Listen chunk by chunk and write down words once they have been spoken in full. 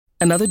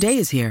Another day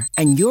is here,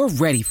 and you're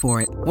ready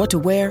for it. What to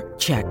wear?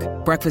 Check.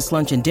 Breakfast,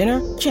 lunch, and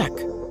dinner? Check.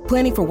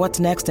 Planning for what's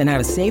next and how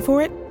to save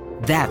for it?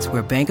 That's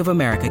where Bank of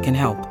America can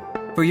help.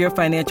 For your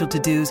financial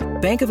to-dos,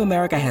 Bank of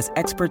America has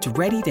experts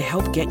ready to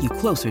help get you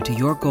closer to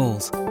your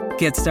goals.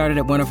 Get started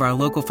at one of our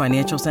local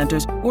financial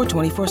centers or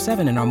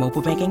 24/7 in our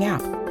mobile banking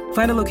app.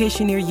 Find a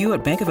location near you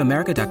at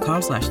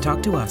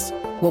bankofamerica.com/talktous.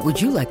 What would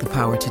you like the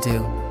power to do?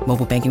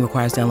 Mobile banking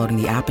requires downloading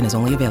the app and is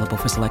only available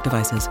for select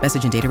devices.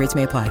 Message and data rates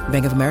may apply.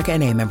 Bank of America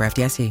N.A., member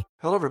FDIC.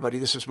 Hello, everybody.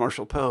 This is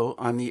Marshall Poe.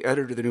 I'm the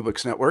editor of the New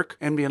Books Network.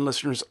 NBN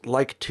listeners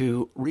like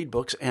to read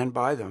books and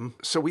buy them.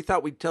 So we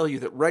thought we'd tell you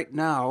that right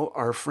now,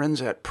 our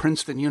friends at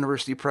Princeton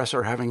University Press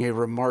are having a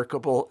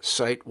remarkable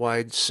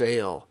site-wide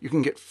sale. You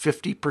can get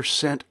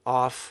 50%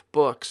 off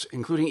books,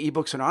 including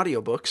ebooks and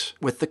audiobooks,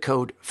 with the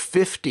code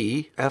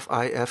 50,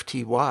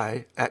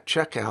 F-I-F-T-Y, at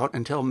checkout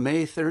until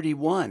May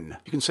 31.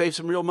 You can save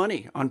some real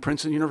money on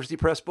Princeton University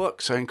Press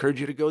books. I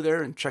encourage you to go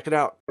there and check it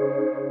out.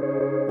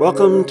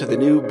 Welcome to the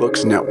New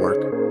Books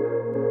Network.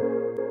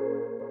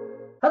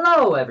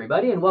 Hello,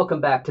 everybody, and welcome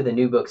back to the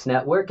New Books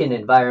Network in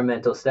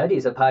Environmental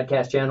Studies, a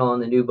podcast channel on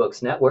the New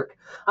Books Network.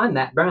 I'm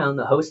Matt Brown,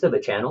 the host of the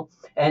channel,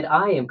 and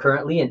I am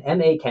currently an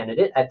MA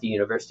candidate at the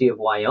University of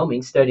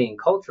Wyoming studying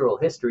cultural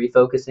history,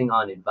 focusing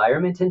on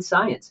environment and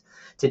science.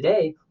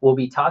 Today, we'll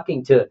be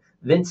talking to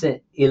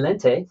Vincent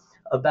Ilente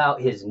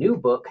about his new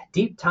book,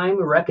 Deep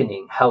Time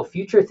Reckoning, How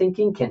Future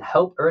Thinking Can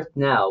Help Earth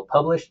Now,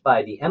 published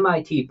by the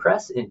MIT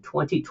Press in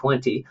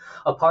 2020,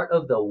 a part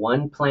of the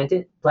One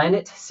Planet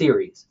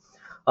series.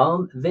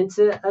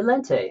 Vincent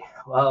Ilente,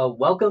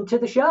 welcome to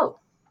the show.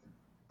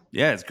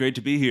 Yeah, it's great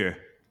to be here.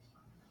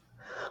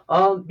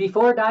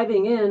 Before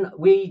diving in,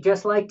 we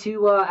just like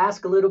to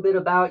ask a little bit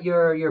about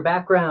your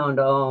background.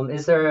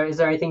 Is there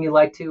anything you'd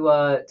like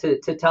to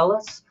tell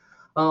us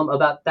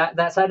about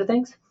that side of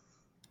things?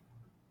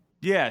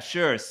 Yeah,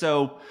 sure.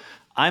 So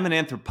I'm an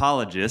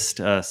anthropologist,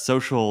 a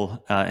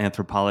social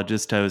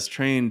anthropologist. I was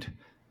trained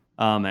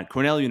at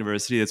Cornell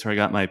University. That's where I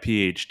got my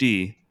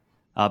PhD.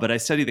 But I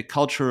study the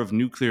culture of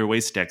nuclear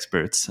waste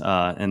experts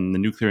and the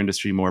nuclear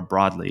industry more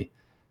broadly.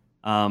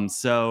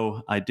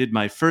 So I did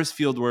my first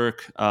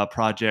fieldwork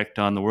project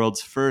on the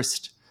world's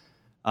first,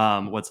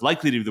 what's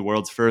likely to be the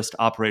world's first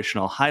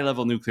operational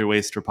high-level nuclear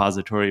waste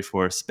repository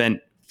for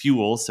spent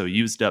fuel, so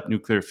used up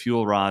nuclear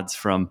fuel rods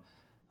from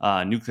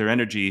nuclear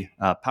energy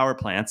power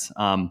plants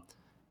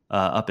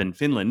up in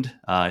Finland.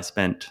 I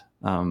spent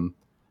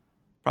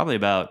probably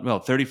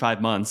about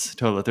 35 months,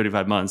 total of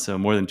 35 months, so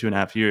more than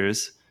 2.5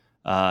 years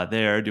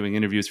there doing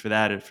interviews for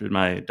that for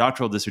my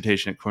doctoral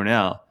dissertation at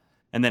Cornell.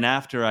 And then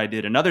after I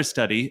did another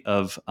study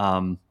of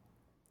the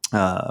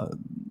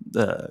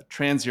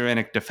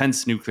Transuranic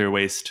Defense Nuclear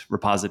Waste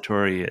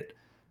Repository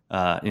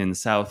in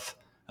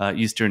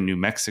southeastern New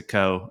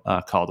Mexico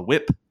called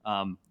WIPP.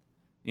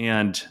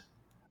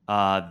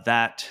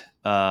 That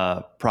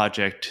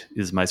project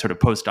is my sort of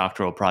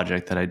postdoctoral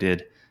project that I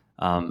did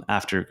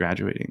after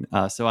graduating.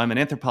 So I'm an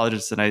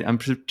anthropologist, and I'm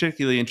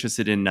particularly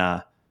interested in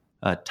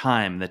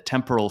time, the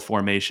temporal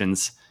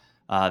formations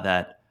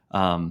that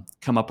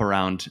come up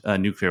around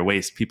nuclear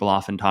waste. People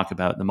often talk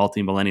about the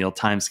multi-millennial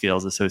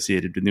timescales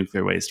associated with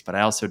nuclear waste, but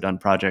I also done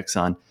projects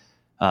on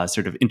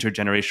sort of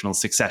intergenerational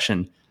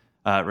succession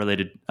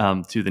related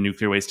to the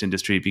nuclear waste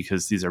industry,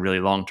 because these are really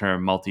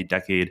long-term,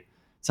 multi-decade,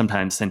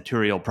 sometimes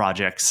centurial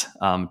projects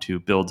to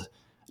build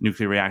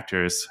nuclear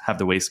reactors, have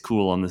the waste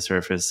cool on the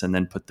surface, and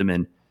then put them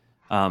in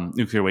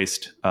nuclear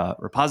waste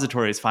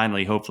repositories,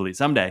 finally, hopefully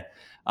someday.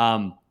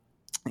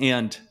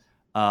 And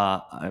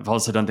I've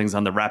also done things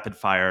on the rapid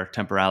fire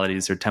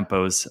temporalities or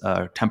tempos,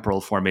 temporal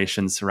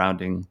formations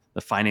surrounding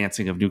the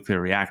financing of nuclear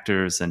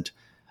reactors and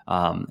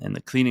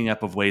the cleaning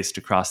up of waste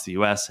across the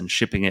U.S. and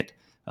shipping it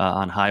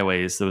on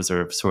highways. Those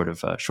are sort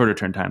of shorter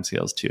term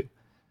timescales too.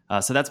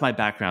 So that's my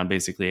background,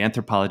 basically,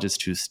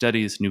 anthropologist who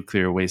studies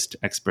nuclear waste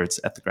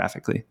experts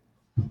ethnographically.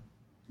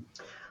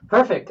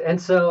 Perfect.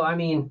 And so, I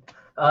mean,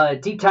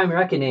 Deep Time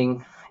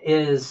Reckoning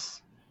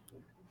is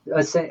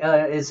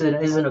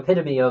an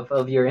epitome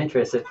of your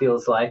interest, it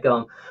feels like.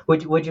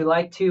 Would you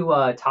like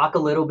to talk a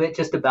little bit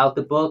just about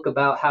the book,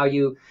 about how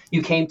you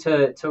came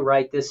to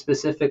write this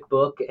specific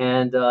book,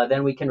 and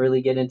then we can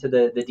really get into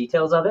the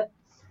details of it?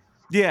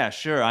 Yeah,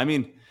 sure. I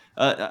mean,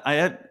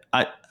 I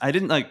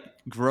didn't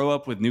grow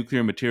up with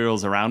nuclear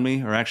materials around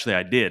me, or actually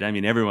I did. I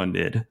mean, everyone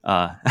did.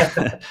 I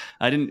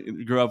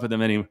didn't grow up with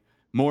them any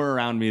more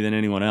around me than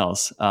anyone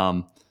else.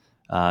 But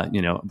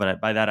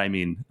by that I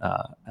mean,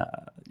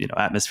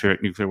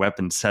 atmospheric nuclear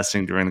weapons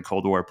testing during the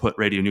Cold War put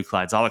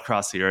radionuclides all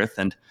across the Earth,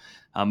 and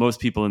most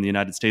people in the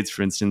United States,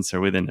 for instance, are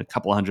within a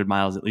couple hundred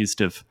miles at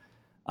least of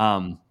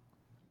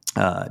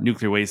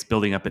nuclear waste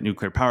building up at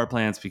nuclear power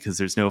plants, because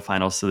there's no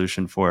final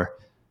solution for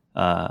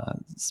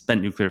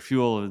spent nuclear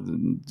fuel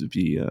to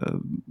be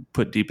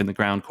put deep in the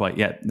ground quite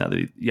yet. Now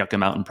the Yucca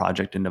Mountain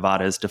project in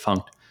Nevada is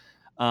defunct.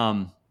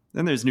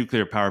 Then there's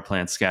nuclear power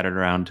plants scattered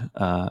around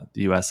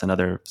the U.S. and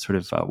other sort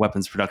of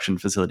weapons production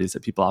facilities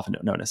that people often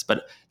don't notice.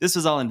 But this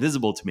was all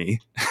invisible to me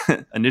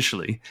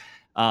initially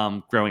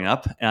growing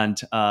up. And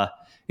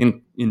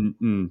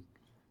in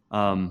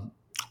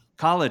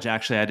college,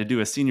 actually, I had to do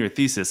a senior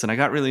thesis, and I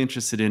got really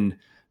interested in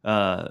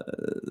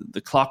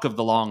the clock of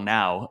the long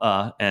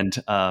now and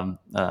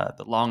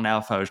the Long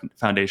Now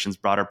Foundation's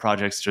broader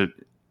projects to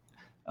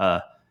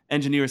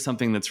engineer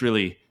something that's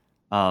really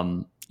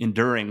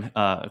enduring,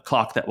 a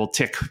clock that will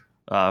tick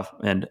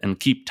and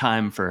keep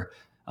time for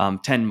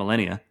 10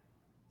 millennia.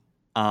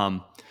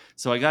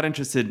 So I got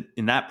interested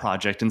in that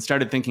project and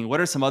started thinking, what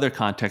are some other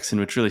contexts in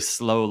which really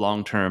slow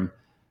long-term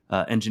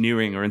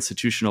engineering or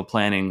institutional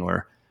planning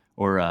or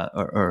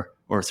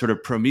sort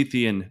of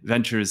Promethean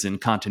ventures in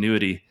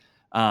continuity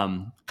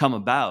come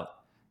about?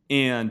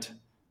 And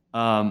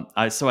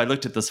so I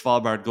looked at the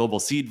Svalbard Global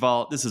Seed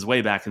Vault. This is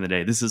way back in the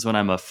day. This is when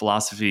I'm a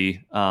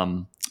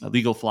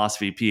legal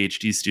philosophy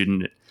PhD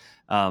student.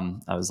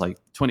 I was like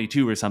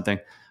 22 or something.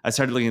 I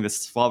started looking at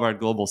this Svalbard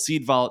Global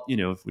Seed Vault,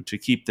 to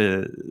keep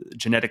the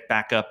genetic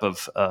backup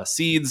of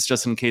seeds,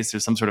 just in case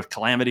there's some sort of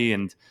calamity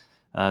and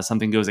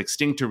something goes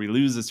extinct or we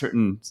lose a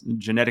certain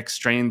genetic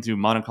strain through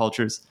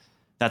monocultures.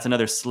 That's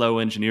another slow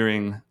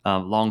engineering,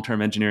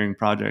 long-term engineering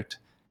project.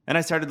 And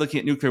I started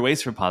looking at nuclear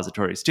waste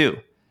repositories too,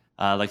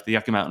 like the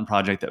Yucca Mountain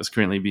project that was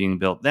currently being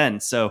built then.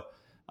 So,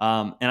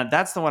 and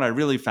that's the one I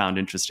really found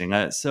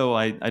interesting. So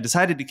I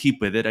decided to keep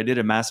with it. I did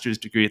a master's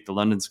degree at the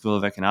London School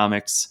of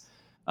Economics,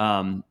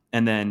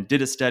 and then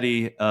did a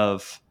study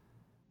of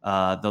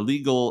the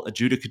legal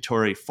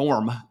adjudicatory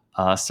form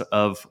of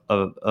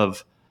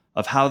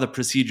how the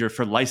procedure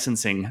for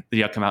licensing the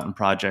Yucca Mountain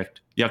project,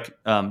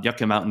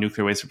 Yucca Mountain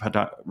Nuclear Waste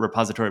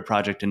Repository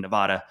project in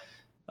Nevada,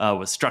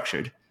 was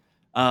structured.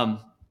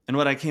 And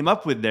what I came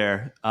up with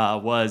there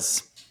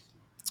was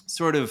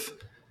sort of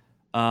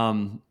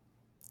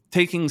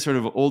taking sort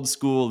of old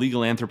school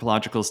legal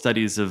anthropological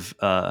studies of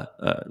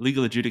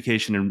legal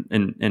adjudication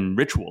and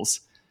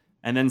rituals,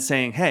 and then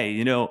saying,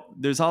 hey,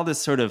 there's all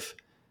this sort of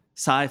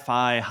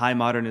sci-fi, high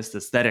modernist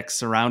aesthetics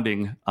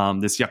surrounding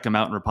this Yucca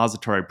Mountain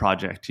repository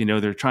project.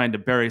 They're trying to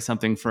bury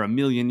something for 1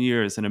 million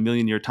years and 1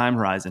 million year time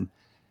horizon.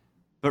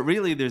 But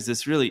really, there's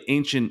this really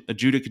ancient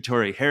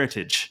adjudicatory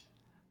heritage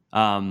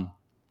behind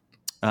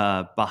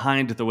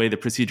the way the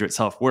procedure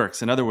itself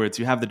works. In other words,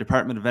 you have the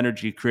Department of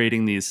Energy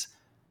creating these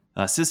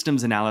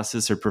systems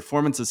analysis or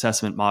performance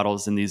assessment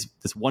models in this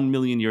 1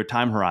 million year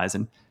time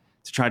horizon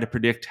to try to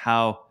predict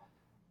how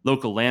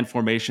local land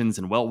formations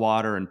and well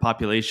water and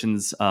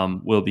populations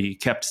will be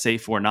kept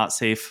safe or not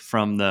safe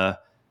from the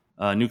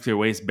nuclear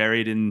waste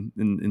buried in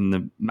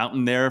the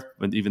mountain there,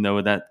 even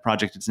though that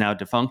project is now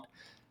defunct.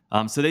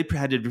 So they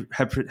had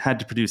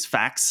to produce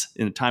facts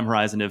in a time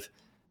horizon of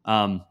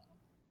 1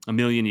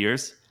 million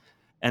years.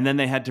 And then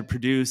they had to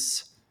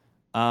produce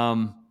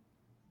and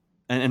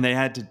they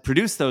had to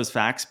produce those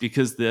facts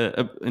because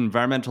the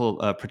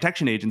Environmental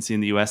Protection Agency in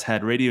the U.S.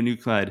 had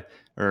radionuclide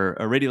or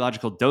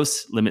radiological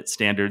dose limit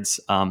standards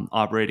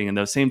operating in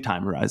those same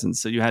time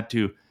horizons. So you had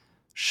to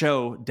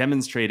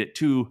demonstrate it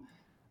to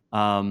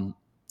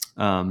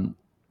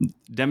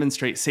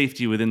demonstrate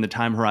safety within the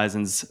time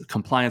horizons,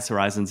 compliance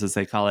horizons, as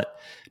they call it,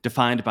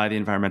 defined by the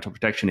Environmental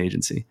Protection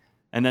Agency.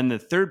 And then the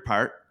third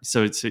part,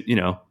 so it's, you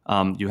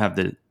have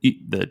the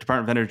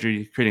Department of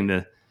Energy creating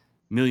the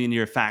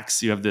million-year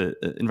facts. You have the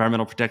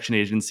Environmental Protection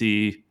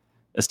Agency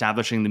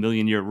establishing the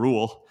million-year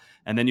rule.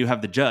 And then you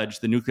have the judge,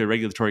 the Nuclear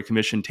Regulatory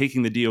Commission,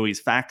 taking the DOE's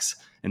facts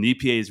and the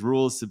EPA's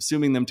rules,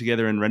 subsuming them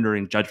together and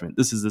rendering judgment.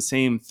 This is the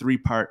same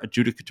three-part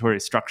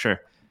adjudicatory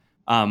structure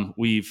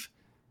we've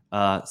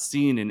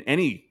seen in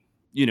any,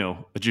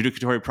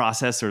 adjudicatory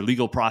process or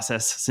legal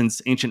process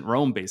since ancient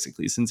Rome,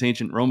 basically, since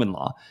ancient Roman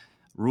law.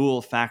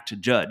 Rule, fact,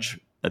 judge.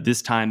 At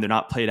this time, they're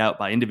not played out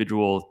by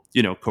individual,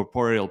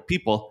 corporeal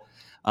people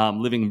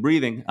living and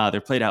breathing. They're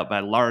played out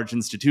by large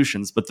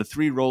institutions, but the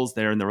three roles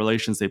there and the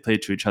relations they play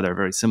to each other are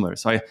very similar.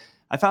 So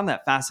I found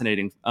that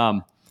fascinating.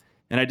 And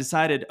I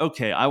decided,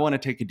 okay, I want to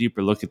take a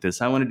deeper look at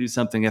this. I want to do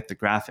something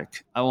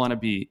ethnographic. I want to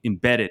be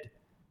embedded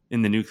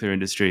in the nuclear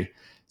industry.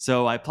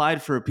 So I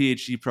applied for a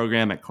PhD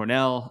program at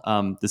Cornell.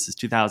 This is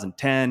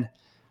 2010.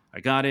 I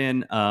got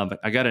in, but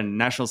I got a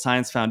National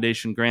Science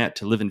Foundation grant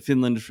to live in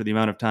Finland for the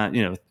amount of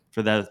time,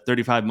 for the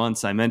 35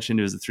 months I mentioned.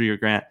 It was a 3-year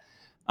grant.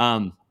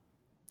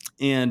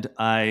 And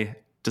I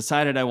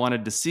decided I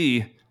wanted to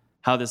see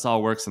how this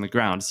all works on the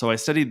ground. So I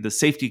studied the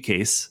safety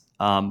case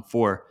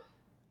for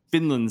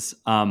Finland's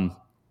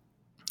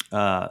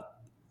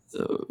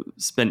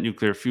spent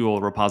nuclear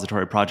fuel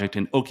repository project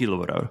in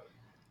Olkiluoto.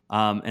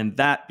 And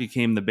that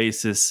became the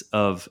basis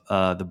of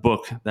the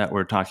book that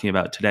we're talking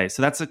about today.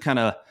 So that's a kind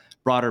of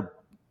broader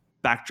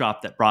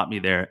backdrop that brought me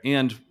there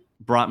and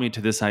brought me to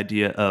this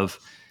idea of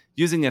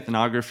using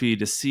ethnography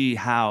to see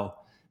how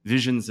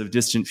visions of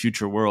distant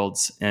future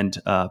worlds and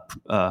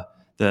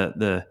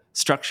the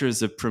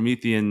structures of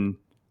Promethean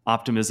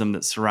optimism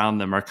that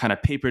surround them are kind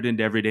of papered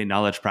into everyday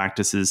knowledge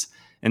practices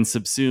and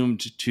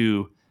subsumed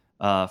to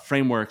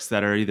frameworks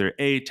that are either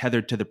A,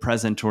 tethered to the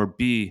present, or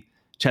B,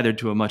 tethered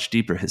to a much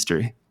deeper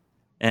history.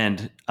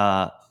 And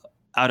out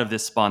of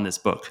this spawned this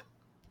book.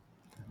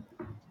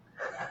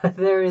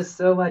 There is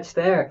so much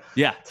there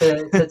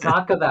to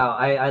talk about.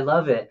 I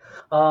love it.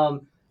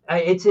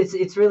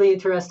 It's really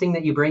interesting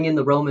that you bring in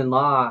the Roman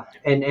law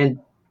and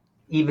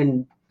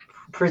even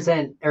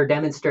present or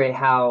demonstrate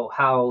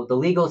how the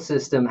legal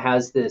system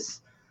has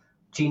this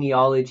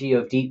genealogy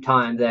of deep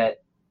time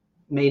that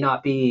may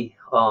not be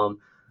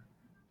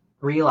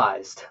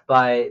realized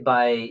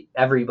by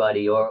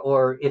everybody,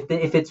 or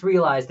if it's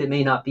realized, it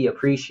may not be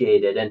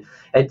appreciated. And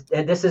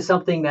this is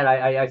something that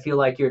I feel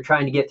like you're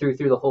trying to get through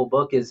the whole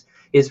book,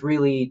 is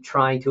really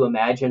trying to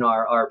imagine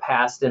our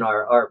past and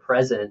our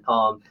present.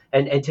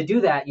 And to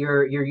do that,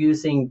 you're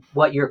using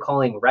what you're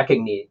calling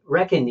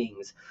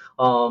reckonings.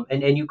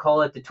 And you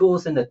call it the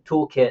tools in the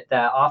toolkit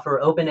that offer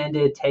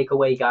open-ended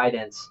takeaway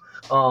guidance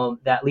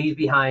that leave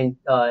behind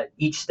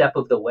each step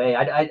of the way.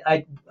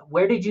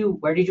 Where did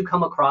you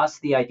come across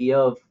the idea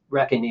of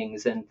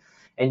reckonings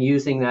and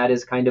using that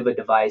as kind of a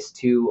device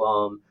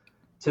to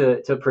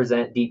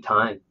present deep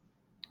time?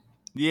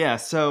 Yeah.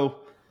 So,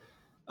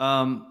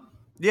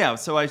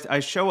 I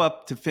show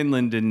up to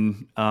Finland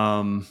in,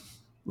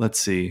 let's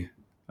see,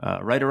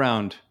 right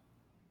around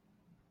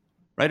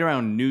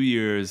New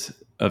Year's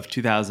of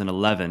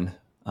 2011.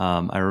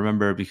 I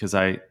remember because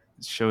I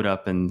showed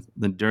up and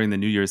during the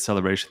New Year's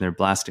celebration, they're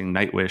blasting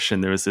Nightwish,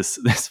 and there was this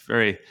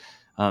very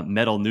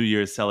metal New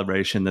Year's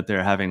celebration that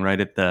they're having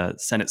right at the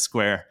Senate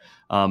Square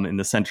in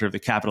the center of the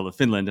capital of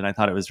Finland. And I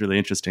thought it was really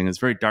interesting. It was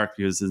very dark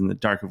because in the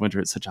dark of winter,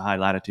 it's such a high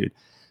latitude.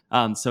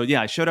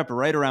 I showed up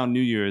right around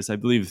New Year's, I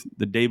believe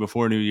the day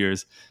before New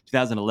Year's,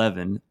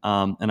 2011.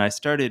 And I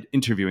started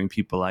interviewing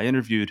people. I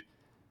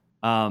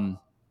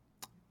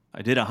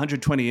did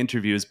 120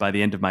 interviews by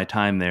the end of my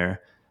time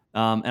there.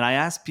 And I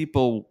asked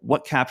people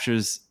what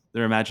captures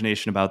their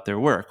imagination about their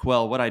work.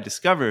 Well, what I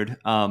discovered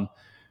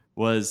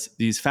was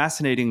these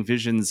fascinating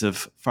visions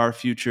of far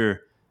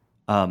future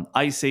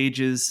ice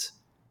ages,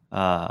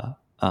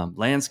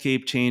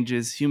 landscape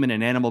changes, human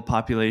and animal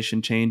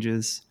population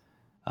changes,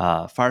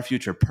 far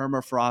future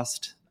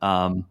permafrost,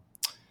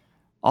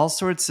 all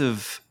sorts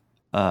of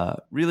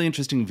really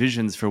interesting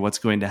visions for what's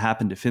going to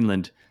happen to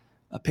Finland,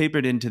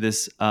 papered into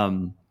this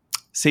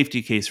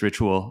safety case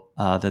ritual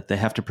that they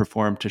have to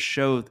perform to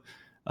show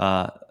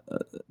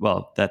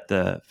that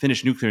the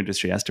Finnish nuclear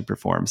industry has to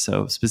perform.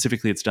 So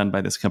specifically, it's done by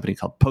this company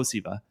called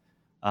Posiva,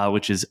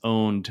 which is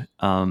owned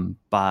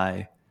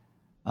by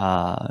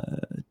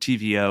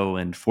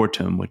TVO and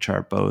Fortum, which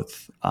are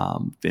both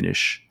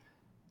Finnish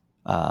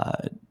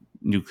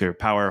nuclear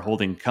power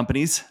holding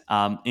companies.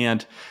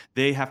 And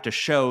they have to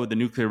show the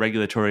Nuclear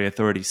Regulatory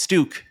Authority,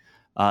 STUK,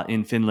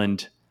 in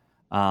Finland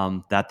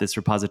that this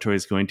repository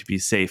is going to be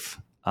safe.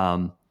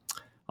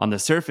 On the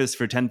surface,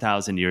 for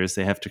 10,000 years,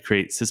 they have to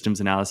create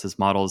systems analysis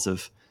models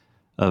of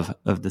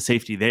the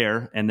safety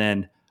there, and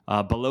then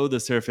below the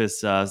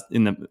surface,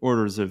 in the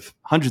orders of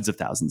hundreds of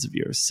thousands of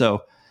years.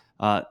 So,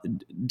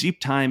 deep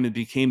time, it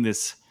became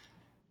this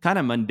kind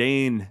of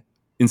mundane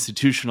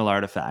institutional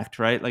artifact,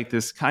 right? Like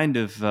this kind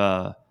of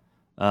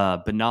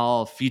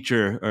banal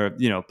feature,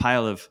 or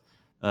pile of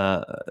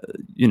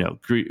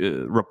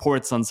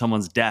reports on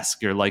someone's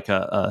desk, or like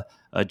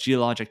a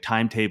geologic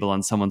timetable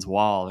on someone's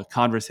wall, a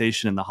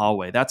conversation in the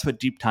hallway. That's what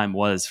deep time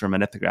was from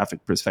an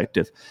ethnographic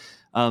perspective.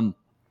 And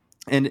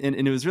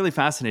it was really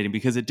fascinating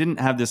because it didn't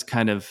have this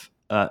kind of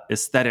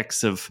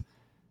aesthetics of,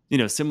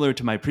 similar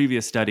to my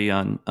previous study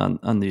on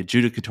the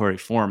adjudicatory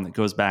form that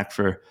goes back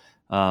for,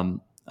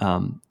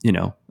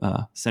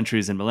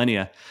 centuries and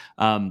millennia.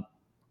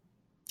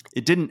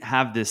 It didn't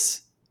have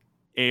this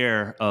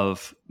air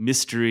of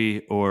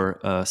mystery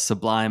or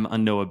sublime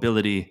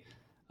unknowability,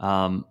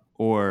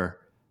 or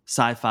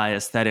sci-fi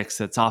aesthetics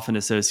that's often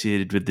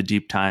associated with the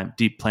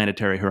deep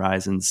planetary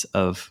horizons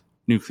of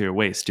nuclear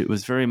waste. It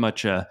was very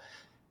much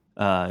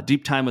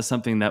deep time was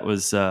something that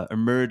was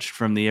emerged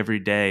from the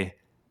everyday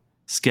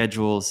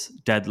schedules,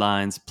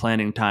 deadlines,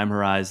 planning time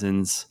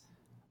horizons,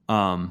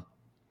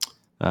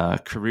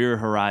 career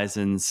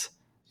horizons.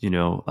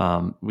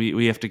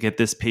 We have to get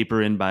this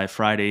paper in by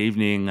Friday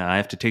evening. I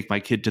have to take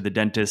my kid to the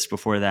dentist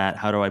before that.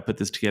 How do I put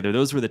this together?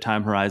 Those were the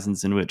time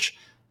horizons in which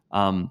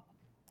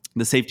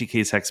the safety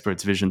case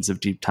experts' visions of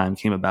deep time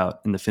came about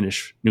in the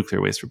Finnish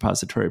Nuclear Waste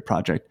Repository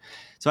project.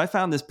 So I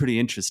found this pretty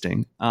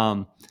interesting.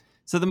 So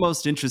the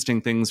most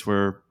interesting things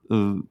were,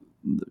 the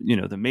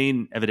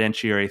main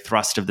evidentiary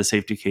thrust of the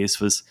safety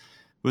case was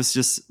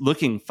just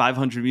looking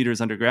 500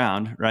 meters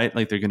underground, right?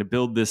 Like they're going to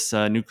build this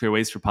nuclear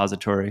waste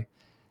repository.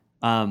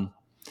 And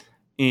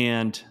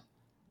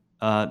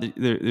they're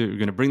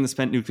going to bring the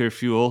spent nuclear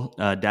fuel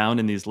down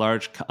in these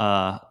large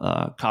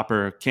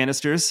copper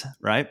canisters,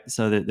 right?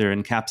 So that they're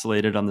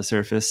encapsulated on the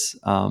surface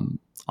on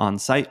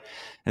site.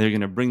 And they're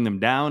going to bring them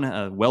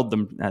down, weld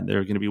them.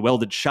 They're going to be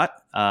welded shut,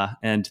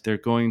 and they're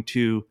going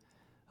to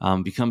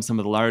become some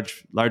of the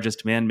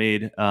largest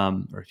man-made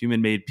or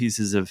human-made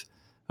pieces of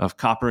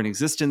copper in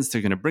existence.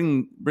 They're going to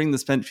bring the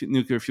spent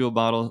nuclear fuel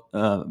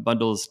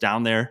bundles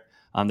down there.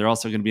 They're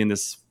also going to be in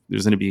this.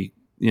 There's going to be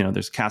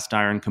there's cast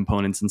iron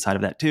components inside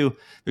of that too.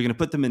 They're going to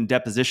put them in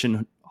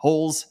deposition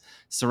holes,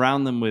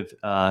 surround them with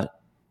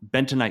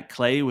bentonite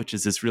clay, which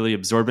is this really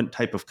absorbent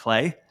type of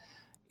clay.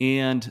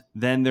 And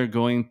then they're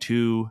going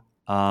to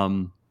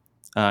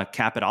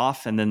cap it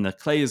off, and then the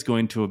clay is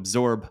going to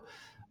absorb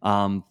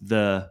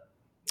the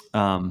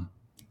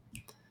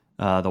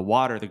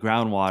water, the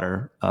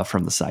groundwater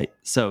from the site.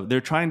 So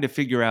they're trying to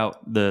figure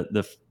out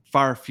the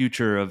far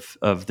future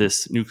of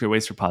this nuclear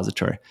waste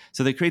repository.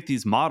 So they create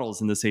these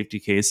models in the safety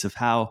case of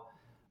how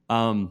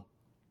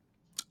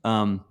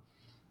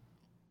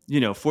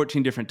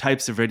 14 different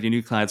types of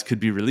radionuclides could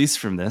be released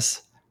from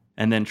this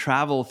and then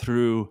travel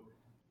through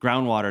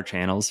groundwater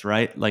channels,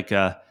 right? Like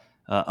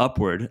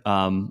upward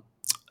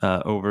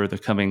over the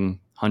coming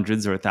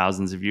hundreds or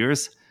thousands of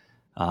years.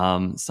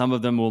 Some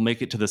of them will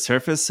make it to the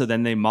surface. So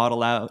then they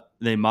model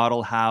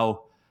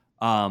how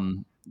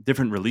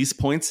different release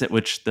points at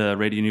which the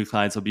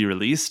radionuclides will be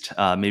released.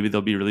 Maybe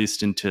they'll be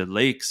released into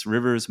lakes,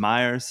 rivers,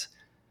 mires.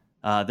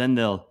 Then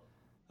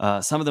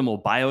some of them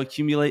will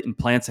bioaccumulate in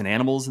plants and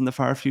animals in the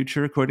far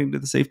future, according to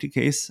the safety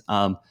case.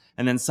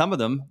 And then some of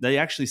them, they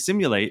actually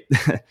simulate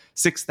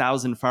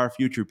 6,000 far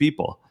future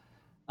people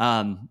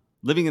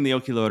living in the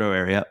Olkiluoto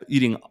area,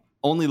 eating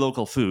only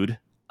local food,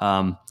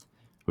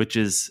 which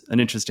is an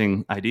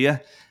interesting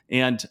idea.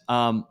 And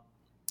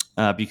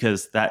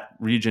because that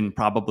region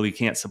probably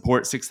can't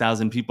support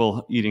 6,000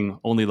 people eating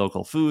only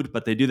local food,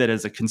 but they do that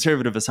as a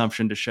conservative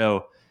assumption to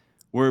show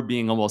we're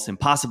being almost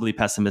impossibly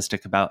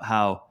pessimistic about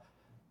how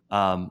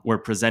we're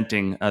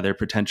presenting their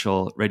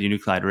potential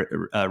radionuclide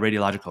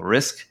radiological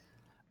risk.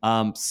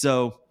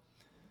 So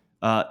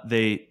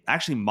they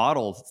actually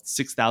model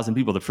 6,000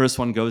 people. The first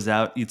one goes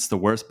out, eats the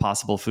worst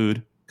possible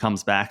food,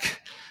 comes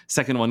back.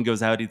 Second one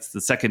goes out, eats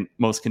the second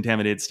most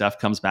contaminated stuff,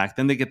 comes back.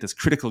 Then they get this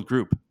critical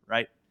group,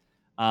 right?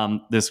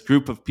 This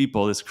group of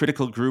people, this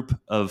critical group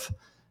of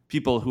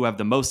people who have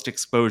the most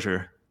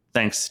exposure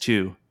thanks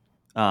to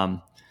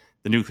the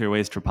nuclear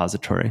waste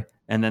repository.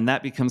 And then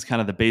that becomes kind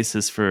of the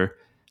basis for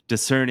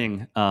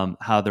discerning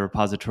how the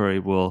repository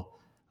will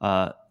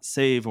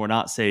save or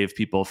not save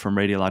people from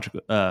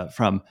radiological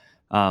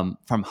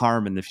from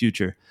harm in the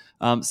future.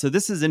 So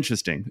this is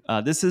interesting.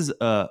 This is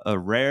a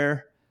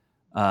rare,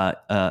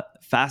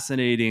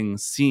 fascinating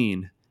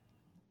scene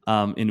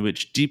in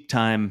which deep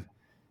time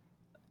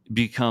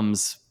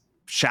becomes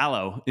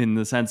shallow in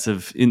the sense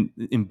of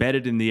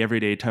embedded in the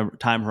everyday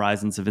time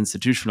horizons of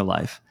institutional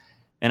life.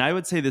 And I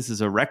would say this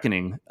is a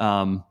reckoning.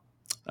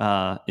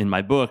 In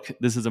my book,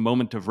 this is a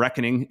moment of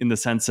reckoning in the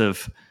sense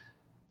of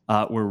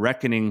we're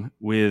reckoning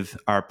with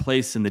our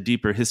place in the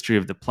deeper history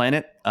of the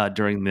planet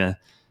during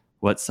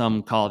what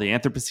some call the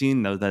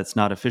Anthropocene, though that's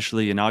not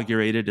officially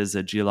inaugurated as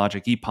a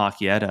geologic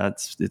epoch yet.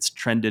 It's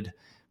trended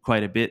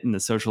quite a bit in the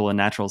social and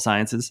natural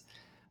sciences.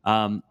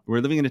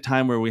 We're living in a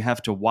time where we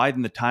have to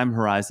widen the time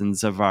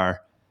horizons of our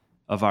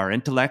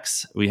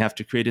intellects. We have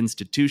to create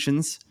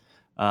institutions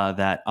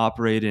that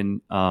operate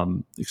in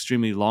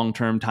extremely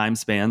long-term time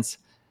spans.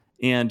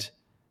 And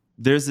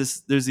there's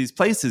these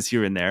places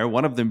here and there,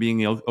 one of them being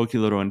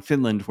Olkiluoto in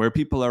Finland, where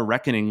people are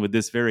reckoning with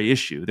this very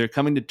issue. They're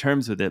coming to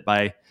terms with it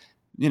by,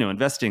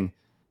 investing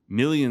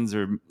millions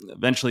or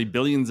eventually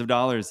billions of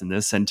dollars in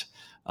this, and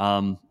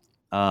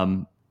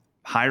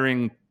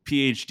hiring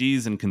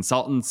PhDs and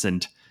consultants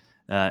and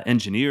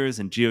engineers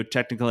and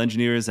geotechnical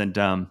engineers and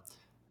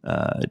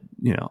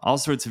all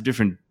sorts of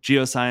different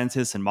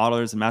geoscientists and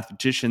modelers and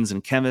mathematicians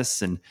and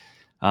chemists and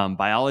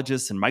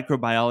biologists and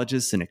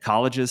microbiologists and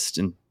ecologists,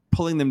 and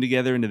pulling them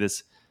together into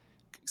this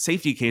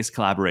safety case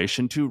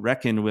collaboration to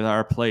reckon with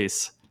our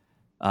place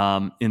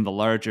in the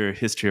larger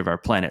history of our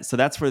planet. So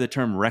that's where the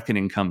term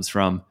reckoning comes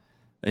from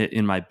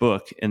in my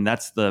book. And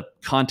that's the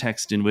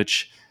context in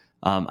which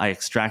I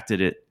extracted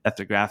it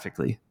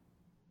ethnographically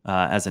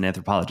as an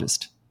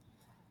anthropologist.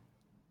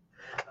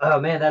 Oh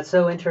man, that's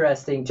so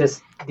interesting.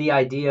 Just the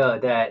idea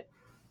that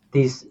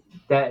these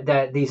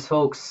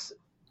folks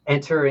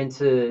enter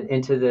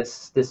into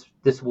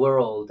this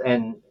world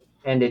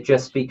and it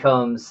just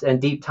becomes,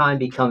 and deep time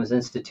becomes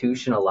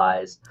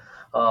institutionalized.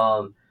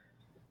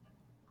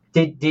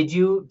 Did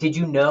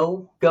you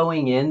know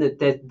going in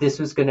that this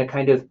was going to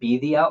kind of be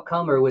the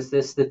outcome, or was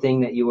this the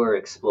thing that you were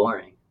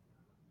exploring?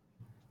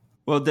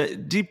 Well, the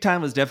deep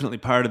time was definitely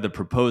part of the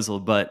proposal,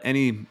 but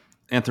any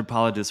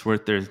anthropologist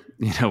worth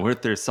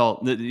their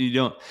salt,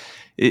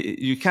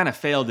 you kind of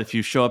failed if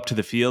you show up to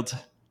the field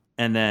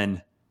and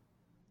then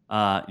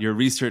your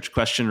research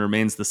question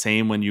remains the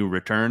same when you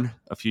return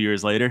a few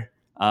years later.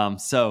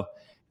 So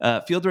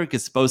fieldwork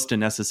is supposed to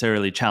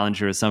necessarily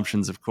challenge your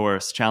assumptions, of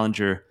course, challenge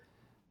your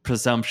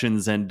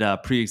presumptions and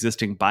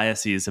pre-existing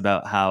biases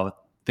about how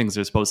things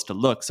are supposed to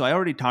look. So I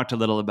already talked a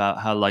little about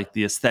how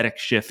the aesthetic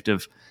shift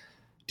of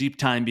deep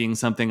time being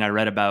something I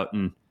read about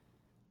in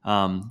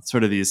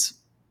sort of these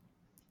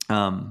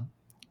kind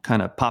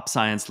of pop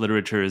science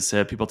literatures.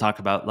 People talk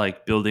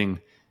about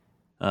building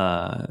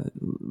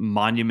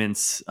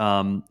monuments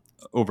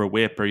over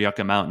Whip or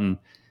Yucca Mountain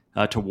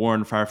to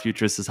warn far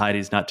future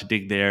societies not to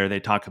dig there.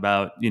 They talk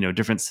about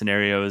different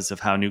scenarios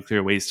of how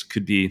nuclear waste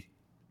could be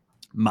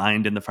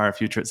mined in the far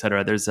future, et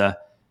cetera. There's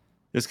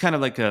kind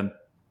of a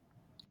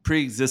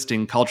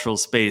pre-existing cultural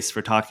space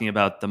for talking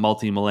about the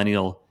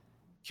multi-millennial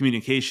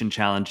communication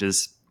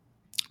challenges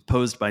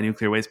posed by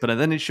nuclear waste. But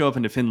then you show up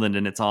into Finland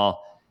and it's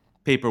all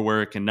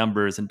paperwork and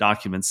numbers and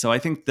documents. So I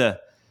think the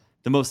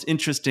most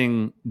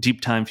interesting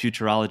deep time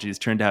futurologies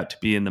turned out to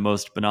be in the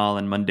most banal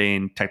and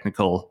mundane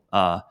technical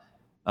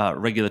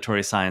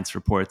regulatory science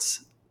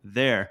reports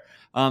there.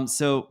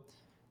 So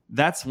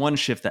that's one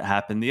shift that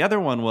happened. The other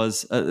one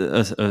was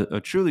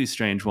a truly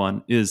strange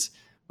one. Is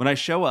when I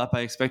show up,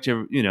 I expect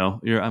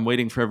I'm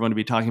waiting for everyone to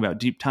be talking about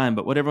deep time,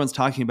 but what everyone's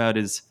talking about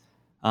is,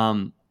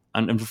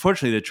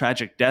 unfortunately, the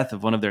tragic death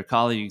of one of their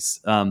colleagues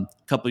a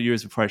couple of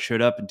years before I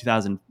showed up in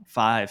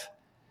 2005.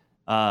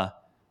 One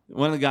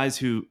of the guys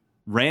who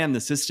ran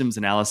the systems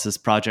analysis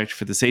project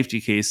for the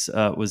safety case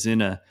was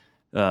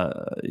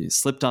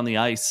slipped on the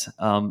ice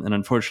and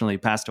unfortunately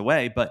passed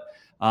away. But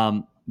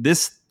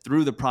this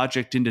threw the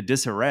project into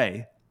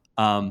disarray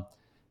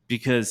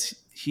because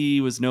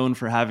he was known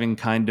for having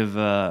kind of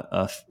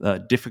a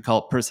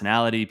difficult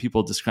personality.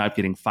 People described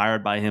getting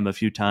fired by him a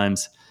few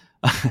times.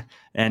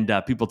 And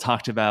people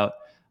talked about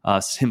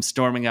him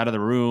storming out of the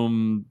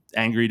room,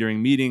 angry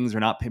during meetings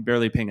or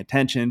barely paying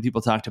attention.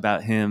 People talked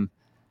about him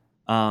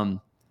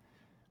getting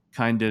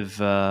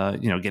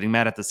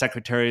mad at the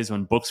secretaries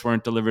when books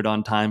weren't delivered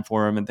on time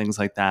for him and things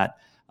like that.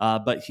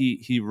 But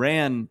he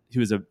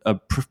was a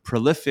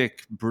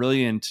prolific,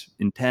 brilliant,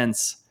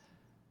 intense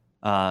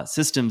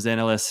systems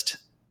analyst,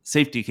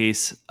 safety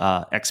case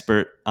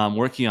expert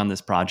working on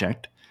this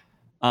project.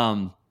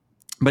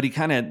 But he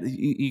kind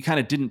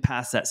of didn't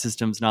pass that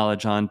systems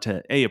knowledge on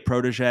to a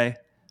protege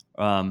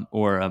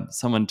or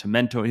someone to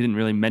mentor. He didn't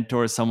really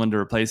mentor someone to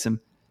replace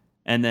him.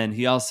 And then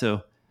he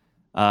also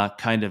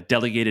kind of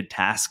delegated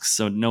tasks.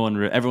 So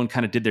everyone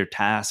kind of did their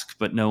task,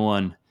 but no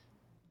one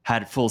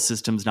had full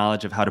systems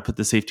knowledge of how to put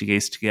the safety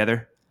case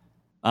together.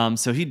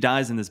 So he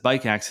dies in this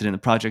bike accident. The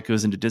project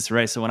goes into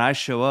disarray. So when I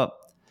show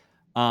up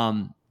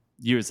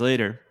years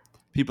later,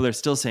 people are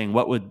still saying,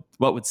 what would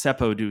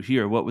Seppo do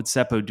here? What would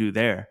Seppo do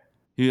there?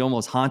 He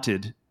almost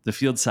haunted the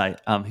field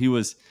site. He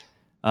was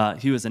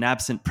an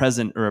absent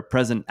present or a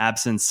present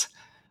absence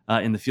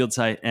in the field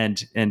site.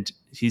 And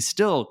he's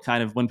still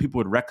kind of, when people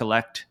would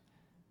recollect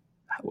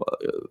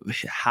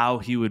how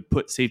he would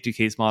put safety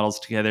case models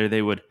together,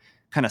 they would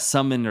kind of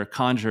summon or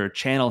conjure or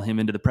channel him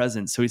into the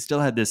present. So he still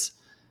had this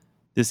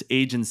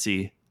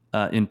agency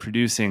in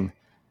producing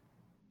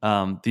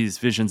these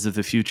visions of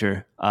the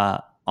future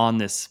on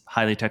this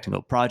highly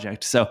technical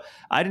project. So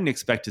I didn't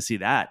expect to see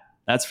that.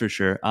 That's for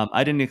sure.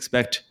 I didn't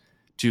expect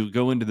to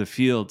go into the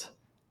field,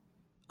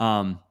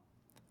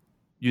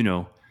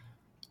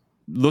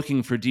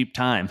 looking for deep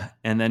time,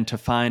 and then to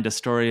find a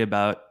story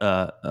about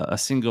a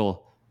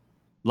single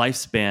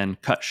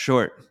lifespan cut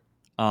short,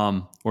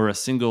 or a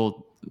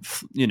single,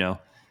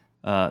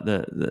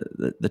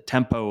 the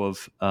tempo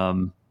of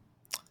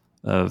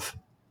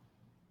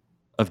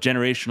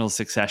generational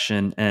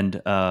succession and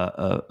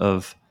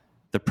of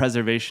the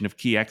preservation of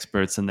key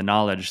experts and the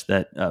knowledge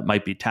that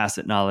might be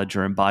tacit knowledge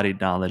or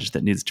embodied knowledge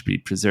that needs to be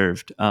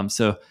preserved.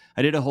 So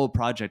I did a whole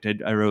project.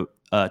 I wrote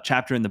a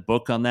chapter in the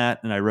book on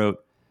that, and I wrote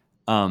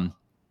an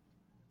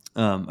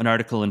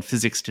article in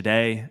Physics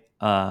Today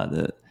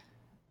about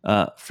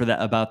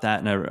that,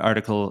 and an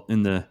article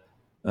in the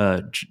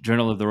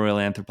Journal of the Royal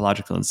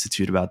Anthropological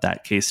Institute about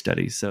that case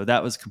study. So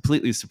that was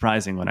completely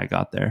surprising when I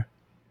got there.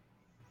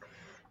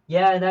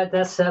 Yeah, that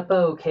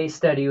Seppo case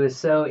study was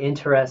so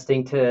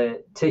interesting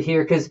to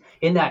hear, because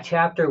in that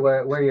chapter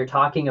where you're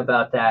talking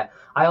about that,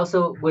 I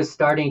also was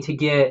starting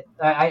to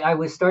I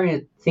was starting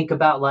to think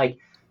about like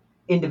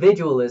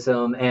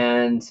individualism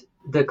and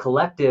the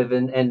collective,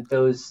 and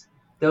those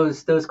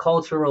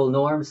cultural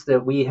norms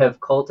that we have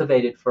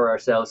cultivated for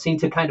ourselves seem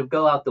to kind of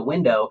go out the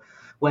window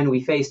when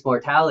we face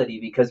mortality,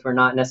 because we're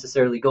not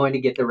necessarily going to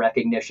get the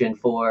recognition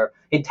for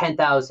in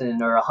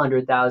 10,000 or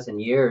 100,000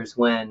 years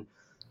when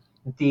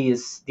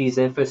these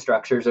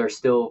infrastructures are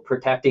still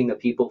protecting the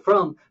people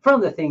from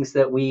the things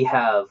that we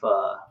have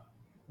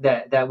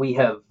that we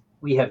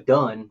have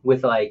done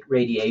with like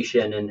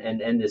radiation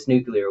and this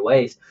nuclear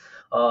waste.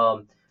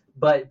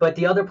 But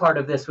the other part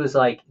of this was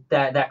like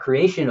that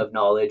creation of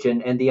knowledge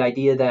and the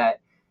idea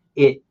that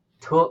it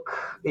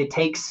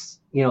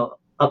takes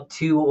up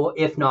to,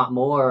 if not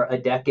more, a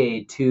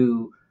decade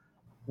to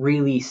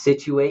really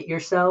situate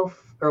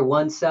yourself or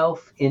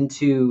oneself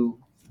into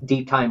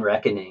deep time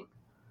reckoning.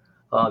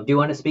 Do you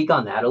want to speak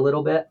on that a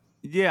little bit?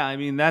 Yeah, I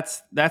mean,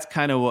 that's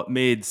kind of what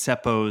made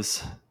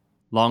Seppo's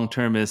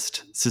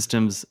long-termist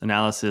systems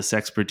analysis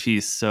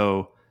expertise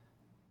so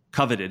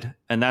coveted.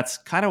 And that's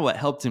kind of what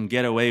helped him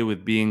get away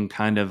with being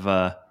kind of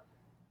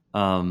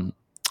an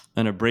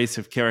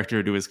abrasive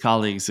character to his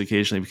colleagues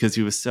occasionally, because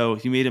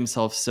he made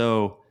himself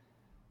so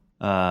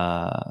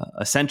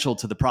essential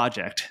to the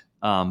project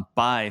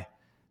by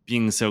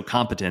being so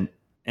competent.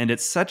 And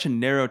it's such a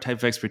narrow type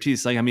of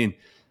expertise. Like, I mean,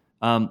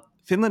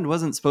 Finland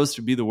wasn't supposed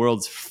to be the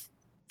world's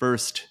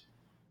first,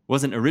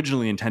 wasn't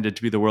originally intended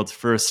to be the world's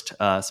first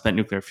spent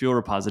nuclear fuel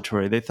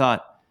repository. They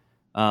thought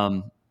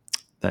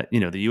that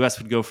the U.S.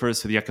 would go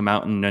first with Yucca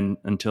Mountain, and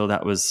until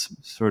that was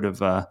sort of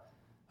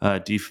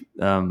unfunded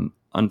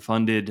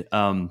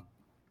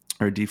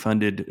or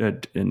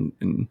defunded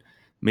and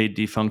made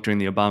defunct during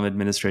the Obama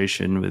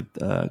administration with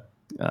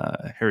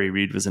Harry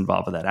Reid was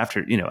involved with that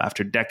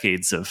after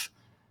decades of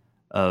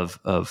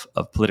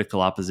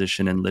political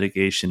opposition and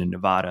litigation in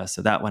Nevada.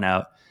 So that went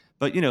out.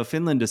 But,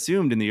 Finland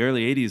assumed in the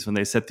early 80s when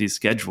they set these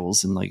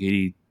schedules in like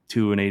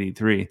 82 and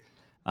 83,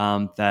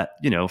 that,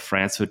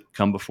 France would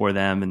come before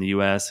them, and the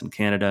US and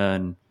Canada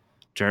and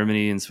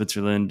Germany and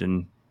Switzerland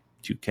and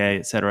UK,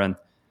 et cetera. And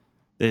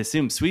they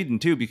assumed Sweden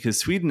too, because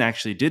Sweden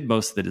actually did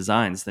most of the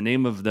designs. The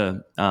name of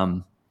the,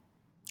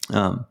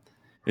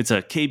 it's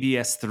a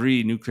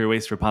KBS-3 nuclear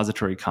waste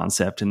repository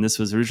concept. And this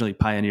was originally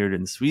pioneered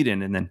in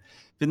Sweden, and then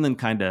Finland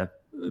kind of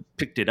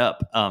picked it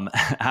up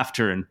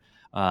after, and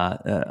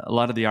a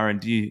lot of the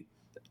R&D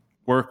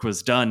work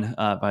was done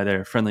by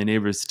their friendly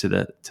neighbors to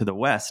the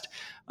west.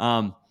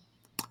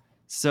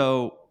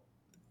 So,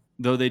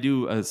 though they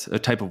do a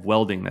type of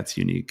welding that's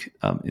unique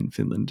in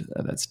Finland,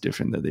 that's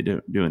different that they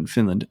don't do in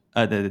Finland,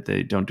 that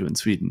they don't do in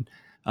Sweden.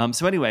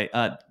 So anyway,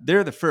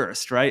 they're the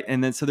first, right?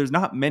 And then so there's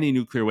not many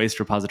nuclear waste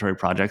repository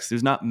projects.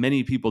 There's not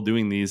many people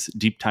doing these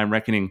deep time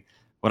reckoning,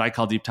 what I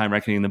call deep time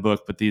reckoning in the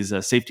book, but these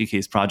safety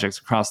case projects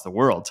across the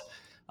world.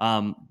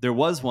 There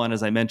was one,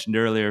 as I mentioned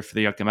earlier, for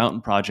the Yucca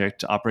Mountain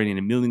project operating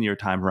in a 1,000,000-year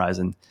time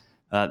horizon.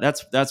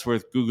 That's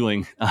worth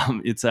Googling.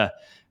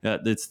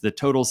 It's the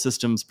Total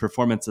Systems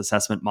Performance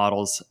Assessment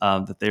models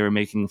that they were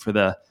making for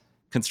the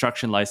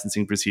construction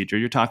licensing procedure.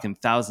 You're talking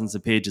thousands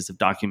of pages of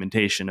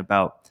documentation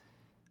about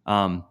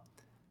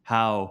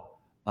how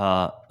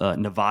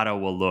Nevada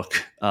will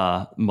look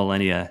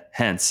millennia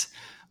hence.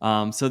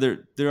 So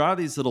there are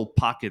these little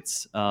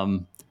pockets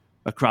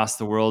across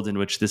the world in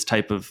which this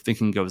type of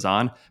thinking goes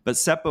on. But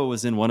Seppo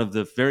was in one of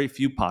the very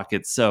few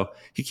pockets. So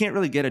he can't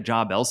really get a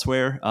job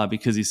elsewhere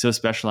because he's so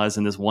specialized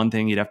in this one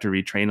thing. He'd have to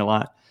retrain a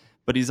lot.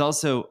 But he's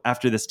also,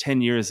 after this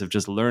 10 years of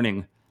just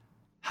learning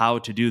how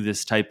to do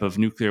this type of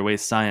nuclear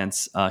waste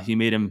science, he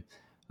made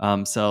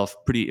himself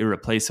pretty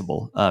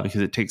irreplaceable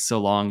because it takes so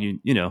long. You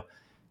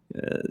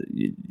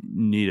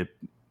need a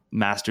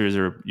master's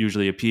or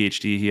usually a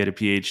PhD. He had a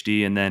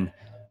PhD, and then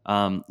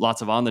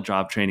lots of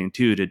on-the-job training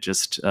too to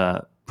just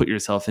put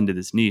yourself into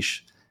this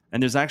niche.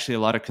 And there's actually a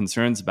lot of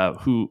concerns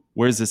about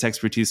where's this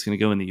expertise going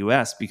to go in the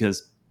US,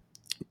 because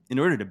in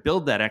order to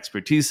build that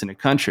expertise in a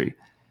country,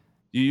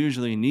 you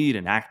usually need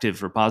an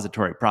active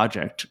repository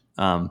project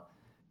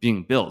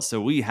being built. So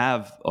we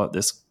have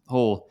this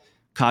whole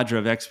cadre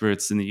of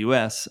experts in the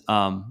US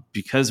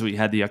because we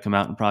had the Yucca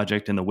Mountain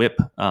project and the WIP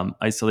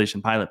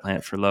isolation pilot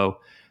plant for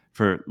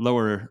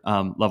lower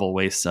level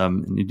waste,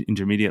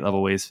 intermediate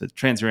level waste, for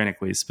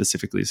transuranic waste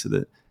specifically, so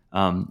that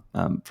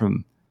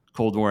from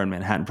Cold War and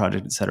Manhattan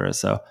Project, et cetera.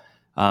 So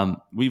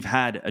we've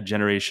had a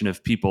generation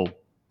of people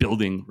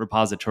building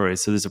repositories.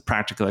 So there's a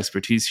practical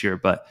expertise here.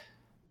 But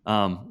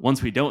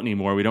once we don't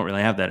anymore, we don't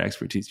really have that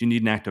expertise. You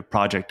need an active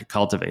project to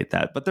cultivate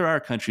that. But there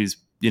are countries,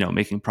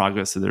 making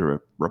progress with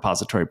their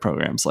repository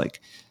programs,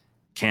 like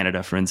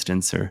Canada, for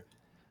instance, or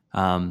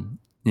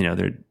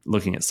they're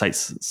looking at site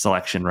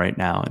selection right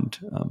now,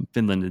 and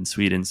Finland and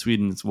Sweden.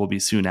 Sweden will be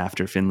soon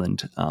after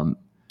Finland.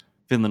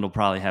 Finland will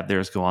probably have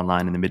theirs go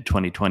online in the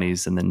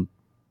mid-2020s, and then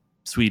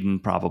Sweden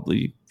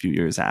probably a few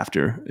years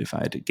after, if I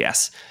had to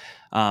guess.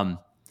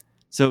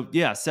 So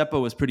yeah,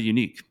 Seppo was pretty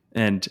unique,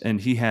 and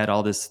he had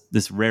all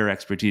this rare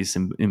expertise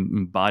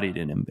embodied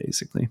in him,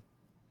 basically.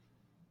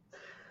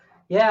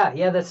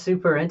 Yeah, that's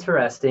super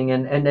interesting,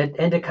 and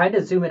to kind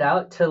of zoom it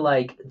out to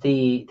like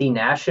the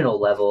national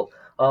level.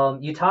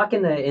 You talk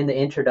in the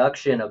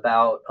introduction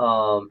about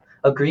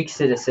a Greek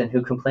citizen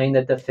who complained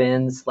that the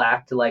Finns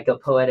lacked like a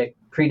poetic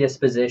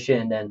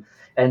predisposition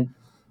and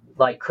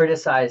like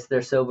criticized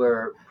their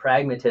sober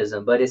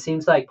pragmatism. But it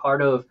seems like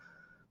part of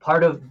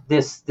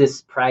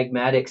this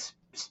pragmatic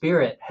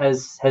spirit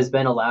has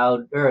been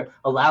allowed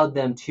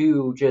them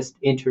to just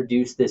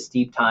introduce this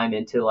deep time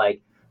into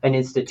like an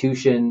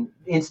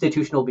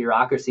institutional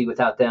bureaucracy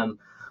without them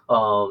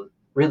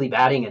really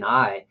batting an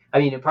eye. I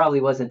mean, it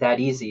probably wasn't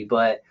that easy,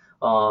 but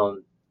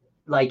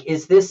like,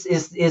 is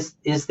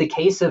the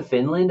case of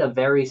Finland a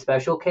very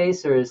special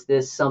case, or is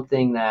this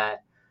something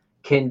that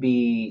can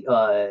be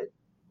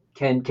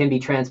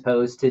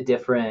transposed to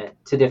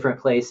different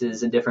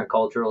places and different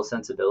cultural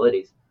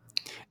sensibilities?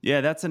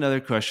 Yeah, that's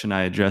another question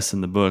I address in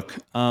the book.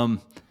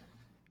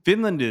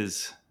 Finland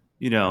is,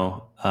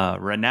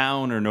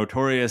 renowned or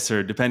notorious,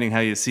 or depending how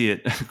you see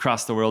it,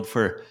 across the world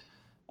for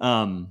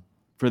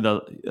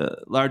the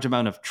large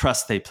amount of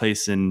trust they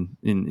place in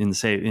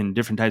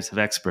different types of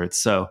experts.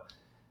 So,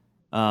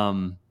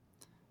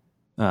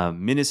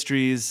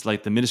 ministries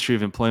like the Ministry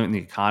of Employment and the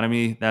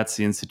Economy, that's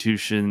the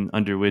institution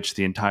under which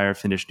the entire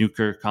Finnish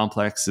nuclear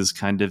complex is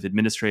kind of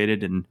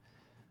administrated, and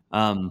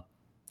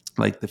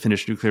like the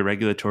Finnish Nuclear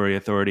Regulatory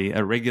Authority,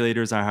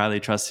 regulators are highly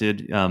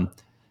trusted.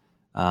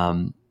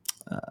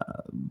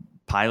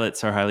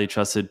 Pilots are highly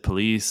trusted.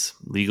 Police,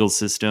 legal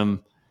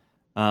system,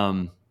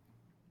 and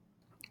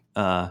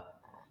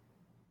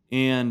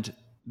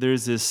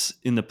there's this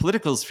in the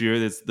political sphere.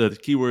 The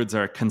keywords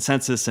are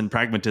consensus and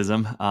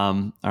pragmatism.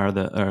 Are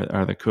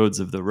the codes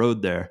of the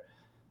road there?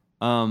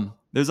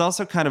 There's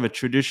also kind of a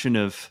tradition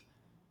of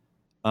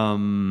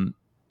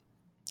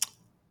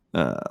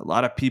a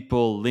lot of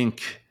people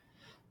link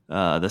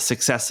the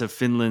success of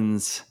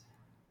Finland's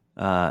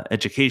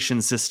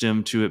education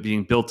system to it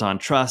being built on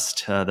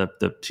trust.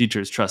 The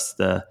teachers trust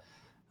the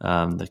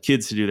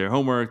kids to do their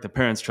homework. The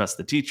parents trust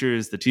the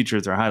teachers. The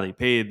teachers are highly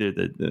paid.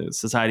 The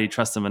society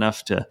trusts them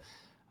enough to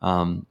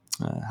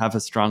have a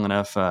strong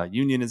enough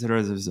union,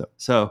 etc.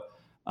 So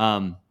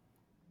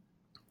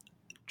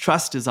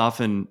trust is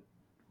often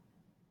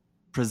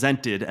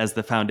presented as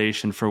the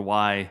foundation for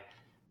why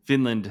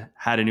Finland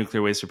had a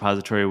nuclear waste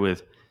repository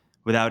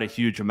without a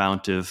huge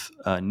amount of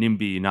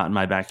NIMBY, not in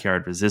my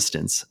backyard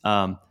resistance.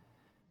 And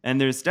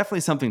there's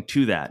definitely something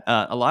to that.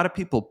 A lot of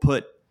people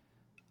put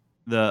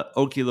the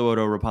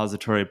Olkiluoto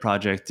repository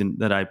project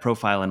that I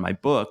profile in my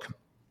book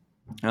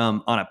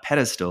on a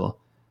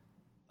pedestal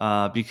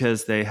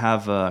because they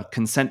have a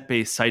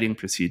consent-based siting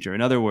procedure.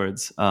 In other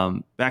words,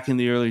 back in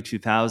the early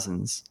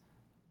 2000s,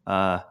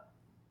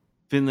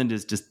 Finland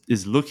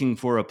is looking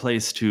for a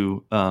place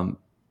to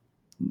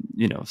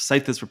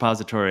site this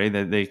repository.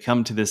 They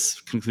come to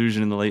this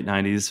conclusion in the late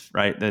 90s,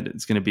 right, that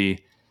it's going to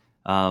be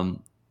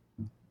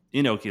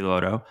in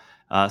Olkiluoto.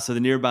 So the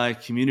nearby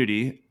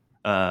community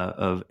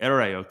of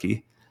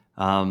Eurajoki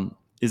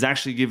is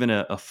actually given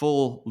a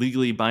full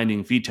legally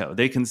binding veto.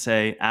 They can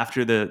say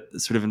after the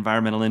sort of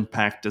environmental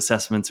impact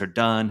assessments are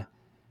done,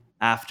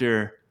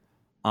 after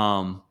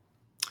there's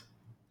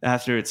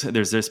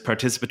this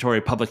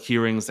participatory public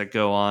hearings that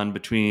go on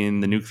between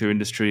the nuclear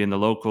industry and the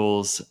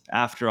locals,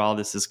 after all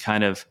this is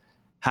kind of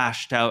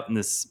hashed out in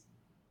this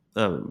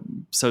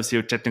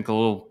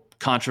socio-technical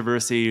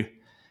controversy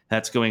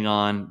that's going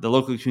on, the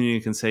local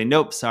community can say,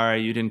 nope,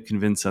 sorry, you didn't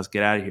convince us,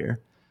 get out of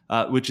here,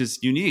 which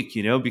is unique,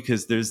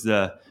 because there's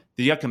the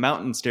Yucca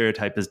Mountain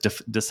stereotype is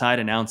decide,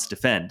 announce,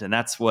 defend. And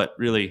that's what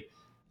really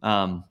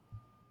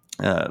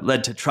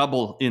led to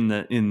trouble in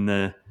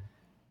the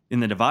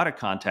Nevada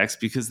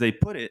context, because they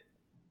put it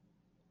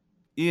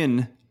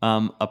in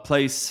a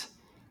place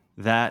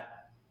that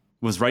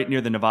was right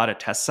near the Nevada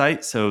test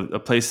site. So a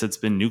place that's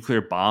been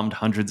nuclear bombed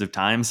hundreds of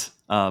times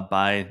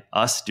by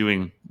us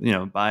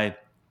by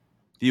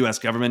the U.S.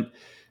 government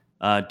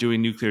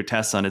doing nuclear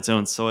tests on its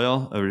own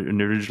soil,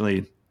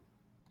 originally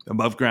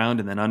above ground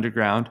and then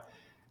underground.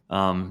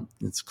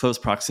 It's close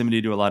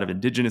proximity to a lot of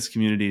indigenous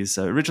communities.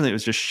 Originally, it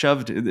was just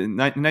shoved in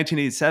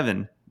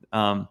 1987.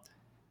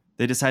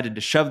 They decided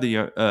to shove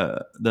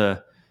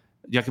the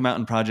Yucca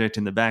Mountain project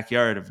in the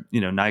backyard of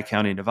Nye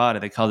County, Nevada.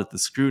 They called it the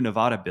Screw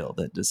Nevada Bill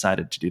that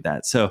decided to do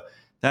that. So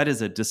that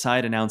is a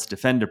decide, announce,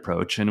 defend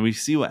approach, and we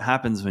see what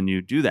happens when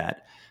you do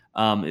that.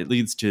 It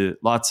leads to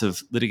lots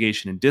of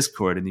litigation and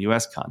discord in the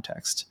U.S.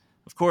 context.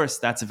 Of course,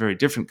 that's a very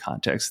different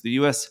context. The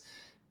U.S.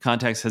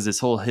 context has this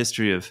whole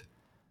history of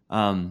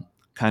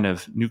kind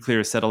of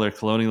nuclear settler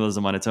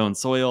colonialism on its own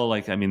soil.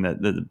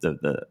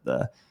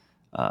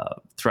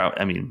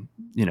 Throughout,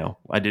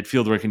 I did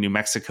field work in New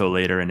Mexico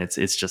later, and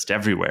it's just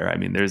everywhere.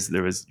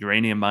 There was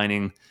uranium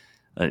mining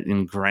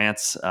in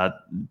Grants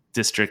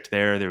district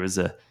there. There was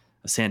a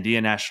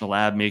Sandia National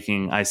Lab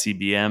making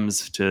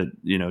ICBMs to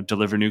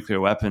deliver nuclear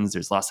weapons.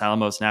 There's Los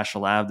Alamos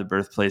National Lab, the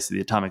birthplace of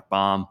the atomic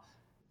bomb.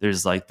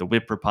 There's like the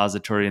WIP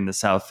repository in the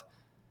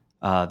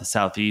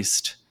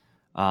southeast.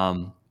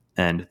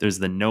 And there's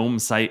the Nome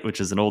site,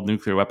 which is an old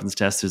nuclear weapons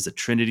test. There's the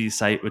Trinity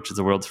site, which is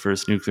the world's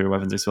first nuclear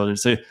weapons explosion.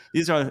 So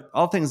these are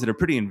all things that are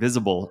pretty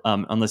invisible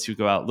unless you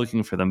go out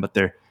looking for them, but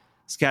they're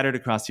scattered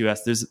across the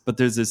U.S.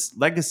 There's this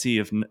legacy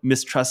of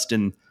mistrust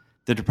in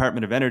the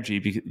Department of Energy.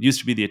 It used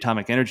to be the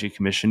Atomic Energy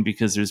Commission,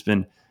 because there's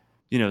been,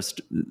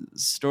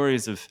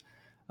 stories of,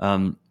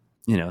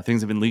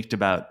 things have been leaked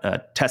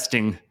about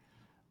testing,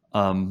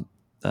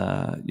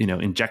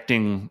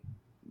 injecting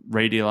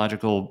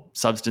radiological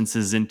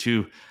substances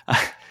into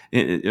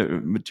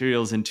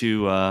materials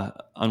into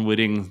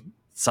unwitting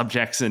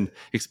subjects and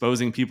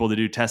exposing people to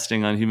do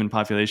testing on human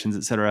populations,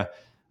 et cetera.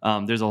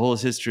 There's a whole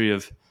history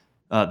of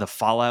the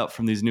fallout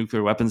from these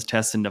nuclear weapons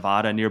tests in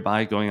Nevada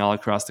nearby, going all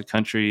across the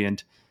country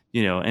and,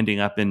 ending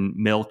up in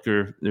milk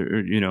or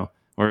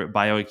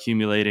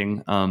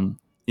bioaccumulating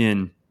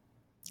in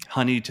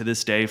honey to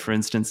this day, for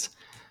instance.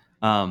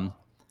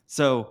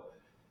 So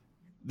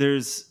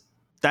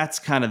that's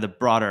kind of the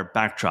broader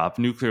backdrop,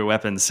 nuclear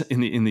weapons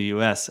in the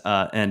U.S.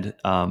 And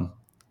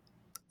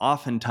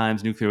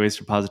oftentimes nuclear waste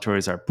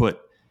repositories are put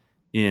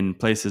in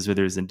places where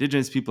there's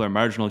indigenous people or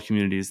marginal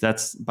communities.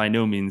 That's by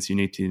no means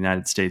unique to the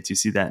United States. You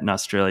see that in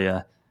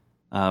Australia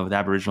with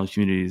Aboriginal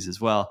communities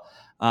as well.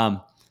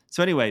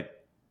 So anyway,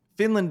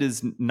 Finland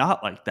is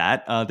not like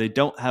that. They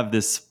don't have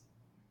this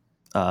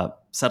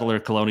settler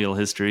colonial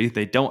history.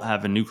 They don't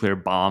have a nuclear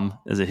bomb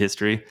as a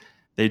history.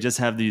 They just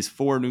have these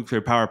 4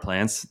 nuclear power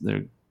plants.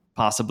 They're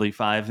possibly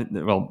 5.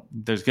 Well,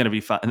 there's going to be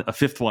a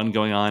 5th one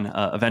going on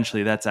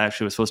eventually. That's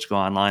actually was supposed to go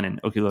online in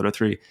Olkiluoto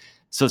 3.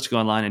 It's supposed to go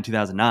online in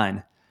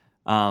 2009,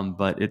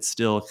 but it's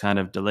still kind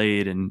of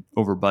delayed and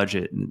over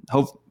budget. And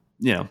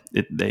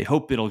they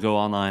hope it'll go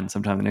online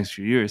sometime in the next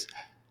few years.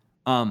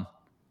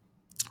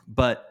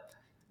 But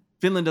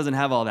Finland doesn't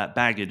have all that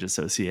baggage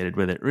associated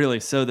with it, really.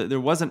 So that there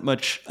wasn't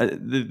much.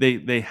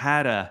 They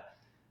had a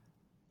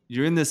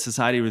you're in this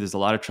society where there's a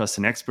lot of trust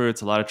in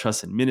experts, a lot of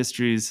trust in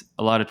ministries,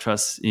 a lot of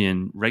trust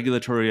in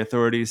regulatory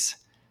authorities,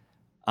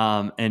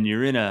 and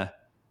you're in a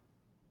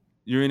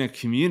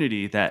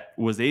community that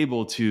was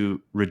able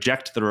to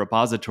reject the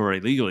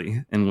repository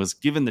legally and was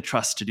given the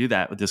trust to do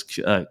that with this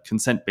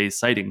consent-based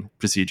citing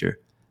procedure.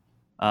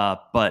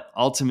 But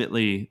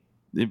ultimately,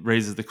 it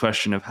raises the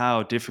question of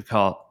how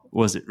difficult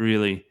was it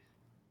really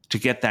to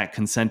get that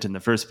consent in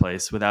the first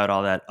place without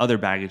all that other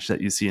baggage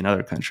that you see in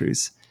other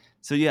countries.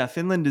 So yeah,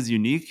 Finland is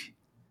unique.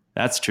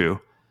 That's true.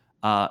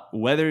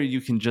 Whether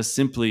you can just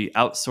simply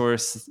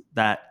outsource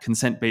that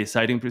consent-based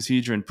citing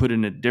procedure and put it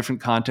in a different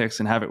context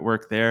and have it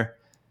work there,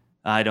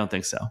 I don't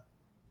think so.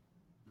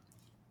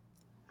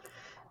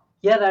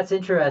 Yeah, that's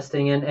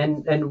interesting.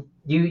 And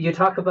you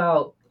talk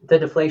about the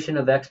deflation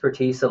of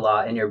expertise a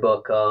lot in your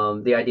book.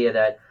 The idea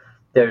that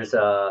there's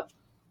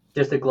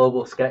just a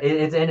global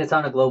it's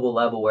on a global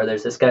level where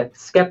there's a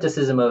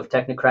skepticism of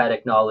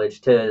technocratic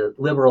knowledge to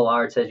liberal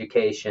arts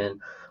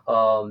education,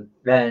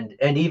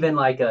 and even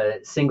like a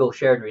single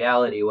shared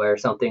reality where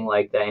something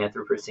like the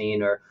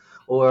Anthropocene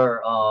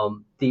or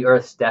the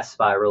Earth's death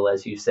spiral,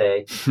 as you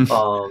say,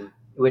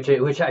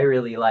 which I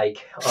really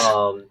like,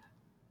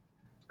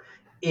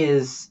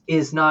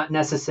 is not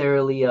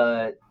necessarily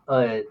a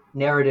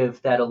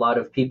narrative that a lot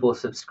of people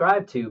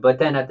subscribe to. But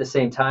then at the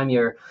same time,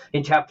 you're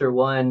in chapter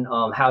 1,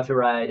 how to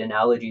write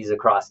analogies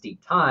across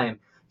deep time.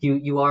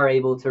 You are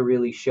able to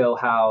really show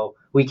how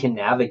we can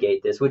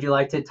navigate this. Would you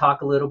like to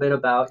talk a little bit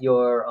about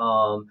your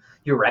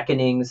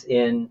reckonings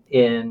in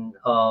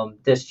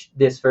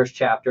this first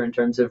chapter in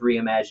terms of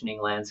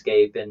reimagining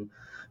landscape and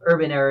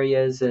urban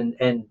areas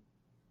and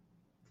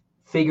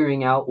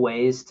figuring out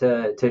ways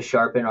to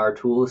sharpen our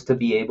tools to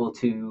be able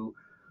to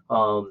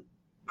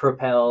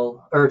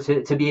propel or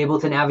to be able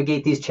to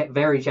navigate these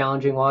very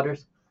challenging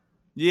waters?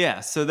 Yeah,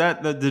 so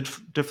that the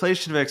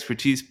deflation of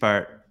expertise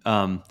part,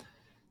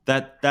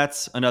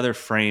 that's another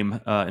frame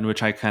in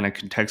which I kind of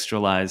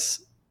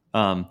contextualize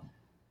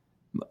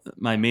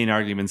my main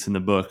arguments in the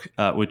book,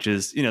 which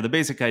is, the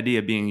basic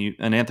idea being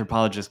an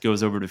anthropologist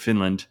goes over to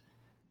Finland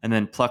and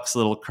then plucks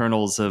little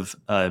kernels of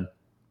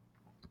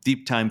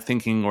deep time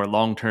thinking or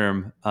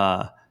long-term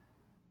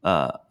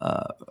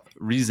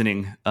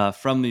reasoning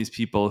from these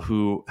people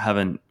who have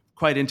a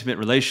quite intimate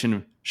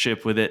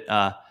relationship with it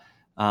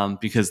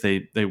because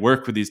they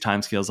work with these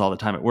timescales all the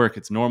time at work.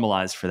 It's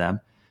normalized for them.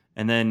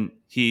 And then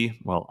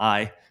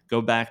I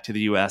go back to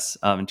the US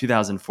in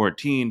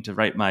 2014 to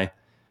write my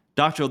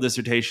doctoral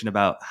dissertation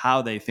about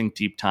how they think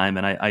deep time.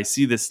 And I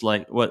see this,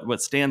 like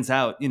what stands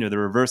out, the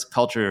reverse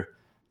culture,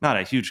 not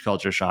a huge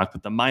culture shock,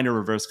 but the minor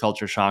reverse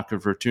culture shock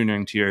of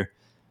returning to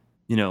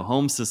your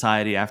home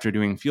society after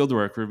doing field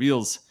work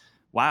reveals,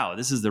 wow,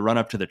 this is the run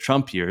up to the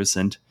Trump years.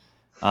 And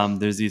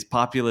there's these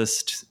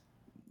populist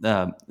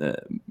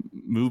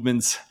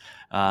movements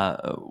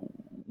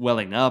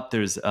welling up.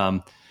 There's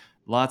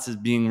lots is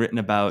being written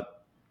about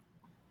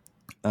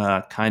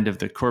kind of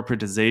the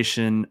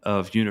corporatization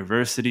of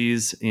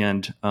universities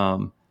and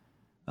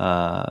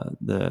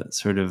the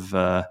sort of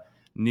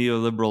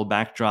neoliberal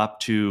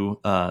backdrop to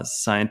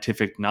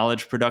scientific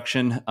knowledge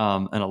production,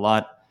 and a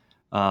lot,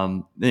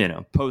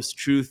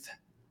 post-truth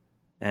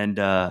and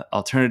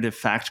alternative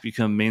fact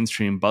become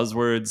mainstream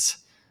buzzwords.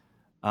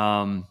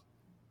 Who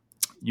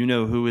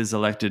is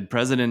elected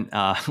president?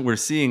 We're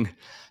seeing,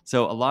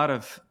 so a lot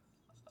of,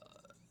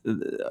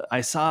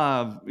 I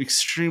saw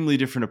extremely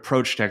different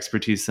approach to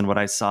expertise than what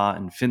I saw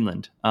in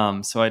Finland.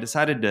 So I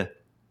decided to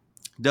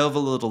delve a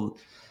little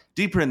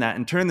deeper in that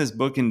and turn this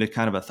book into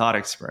kind of a thought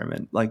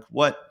experiment. Like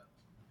what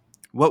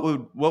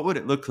would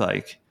it look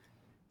like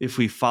if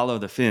we follow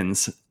the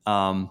Finns,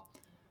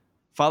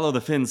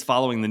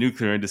 following the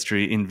nuclear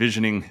industry,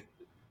 envisioning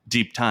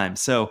deep time?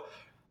 So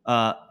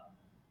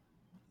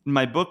in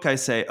my book, I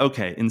say,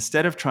 okay,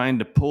 instead of trying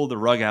to pull the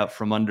rug out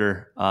from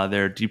under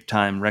their deep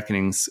time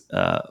reckonings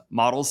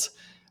models,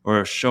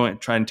 or trying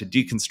to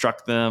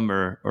deconstruct them,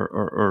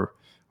 or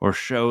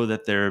show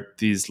that they're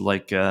these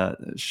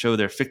show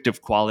their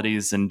fictive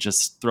qualities and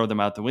just throw them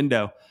out the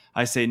window,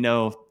 I say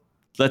no.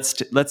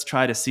 Let's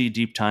try to see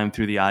deep time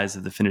through the eyes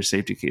of the Finnish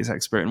safety case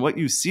expert. And what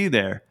you see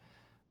there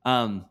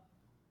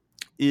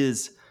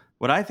is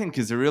what I think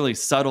is a really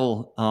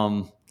subtle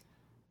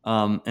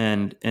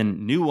and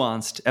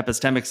nuanced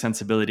epistemic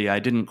sensibility I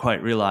didn't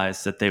quite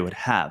realize that they would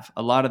have.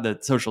 A lot of the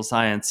social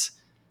science,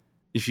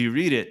 if you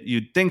read it,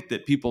 you'd think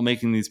that people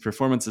making these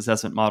performance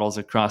assessment models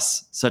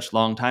across such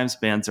long time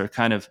spans are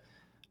kind of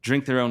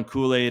drink their own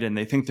Kool-Aid, and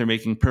they think they're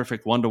making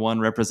perfect one-to-one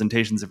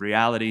representations of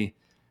reality.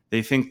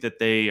 They think that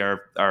they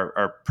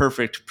are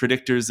perfect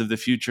predictors of the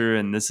future,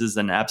 and this is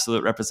an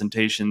absolute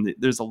representation.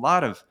 There's a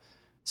lot of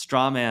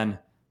straw man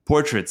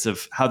portraits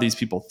of how these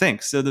people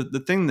think. So the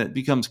thing that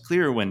becomes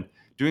clear when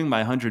doing my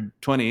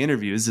 120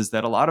 interviews is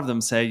that a lot of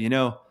them say,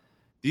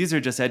 these are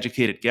just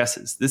educated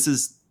guesses. This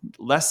is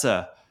less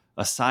a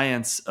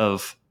science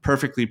of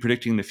perfectly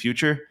predicting the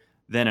future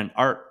than an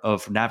art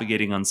of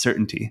navigating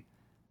uncertainty.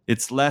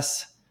 It's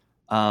less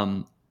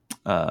sort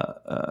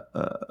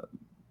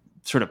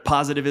of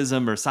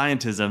positivism or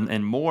scientism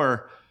and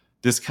more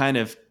this kind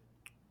of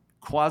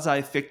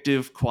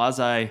quasi-fictive,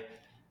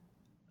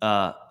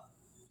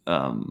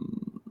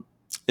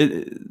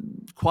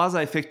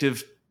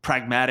 quasi-fictive,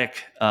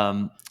 pragmatic,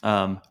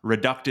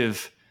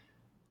 reductive,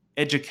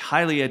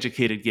 highly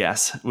educated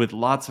guess with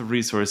lots of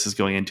resources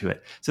going into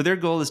it. So their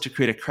goal is to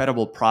create a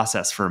credible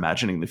process for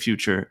imagining the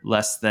future,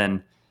 less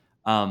than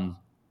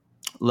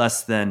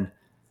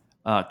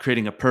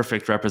creating a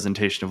perfect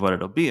representation of what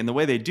it'll be. And the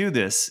way they do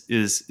this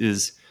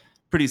is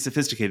pretty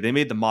sophisticated. They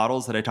made the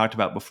models that I talked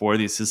about before,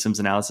 these systems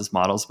analysis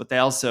models, but they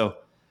also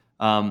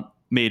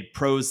made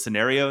prose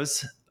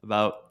scenarios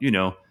about,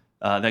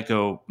 that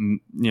go,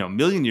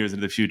 million years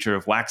into the future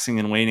of waxing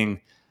and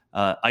waning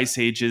ice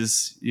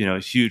ages. A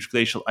huge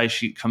glacial ice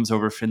sheet comes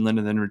over Finland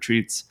and then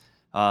retreats.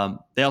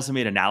 They also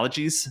made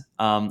analogies,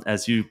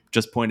 as you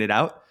just pointed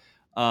out.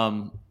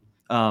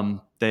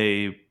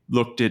 They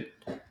looked at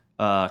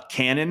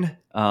cannon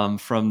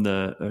from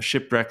the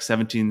shipwrecked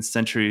 17th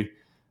century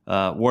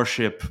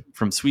warship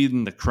from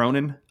Sweden, the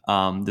Kronen.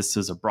 This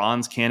is a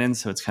bronze cannon,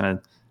 so it's kind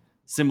of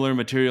similar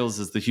materials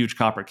as the huge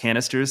copper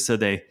canisters. So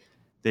they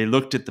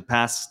looked at the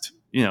past,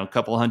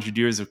 couple hundred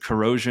years of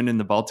corrosion in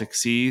the Baltic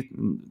Sea.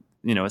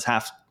 It's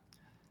half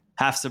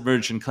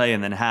submerged in clay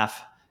and then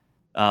half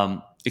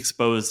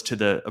exposed to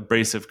the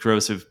abrasive,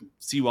 corrosive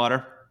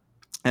seawater.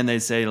 And they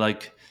say,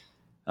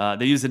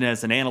 they use it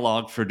as an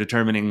analog for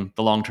determining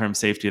the long-term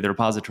safety of the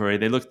repository.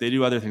 They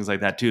do other things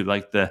like that too,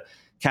 like the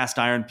cast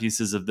iron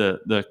pieces of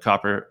the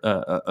copper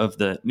of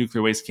the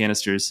nuclear waste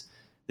canisters.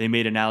 They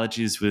made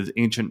analogies with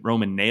ancient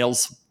Roman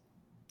nails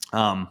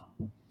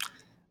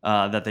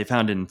that they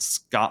found in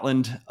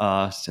Scotland,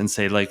 and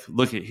say,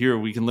 look at here,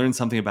 we can learn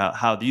something about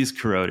how these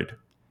corroded,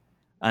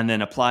 and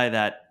then apply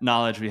that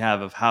knowledge we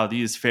have of how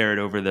these fared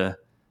over the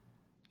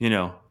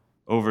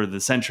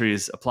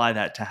centuries, apply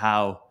that to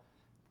how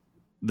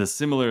the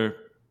similar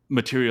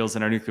materials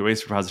in our nuclear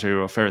waste repository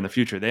will fare in the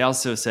future. They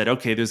also said,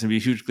 okay, there's going to be a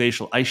huge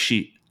glacial ice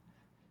sheet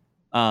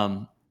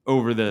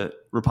over the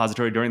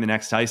repository during the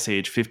next ice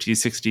age, 50,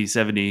 60,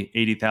 70,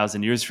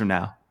 80,000 years from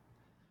now.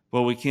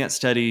 Well, we can't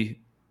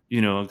study,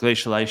 a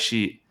glacial ice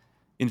sheet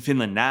in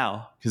Finland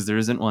now because there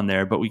isn't one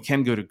there, but we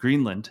can go to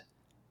Greenland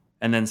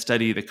and then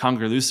study the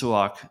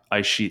Kangerlussuaq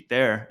ice sheet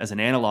there as an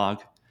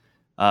analog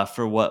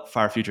for what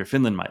far future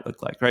Finland might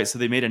look like, right? So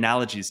they made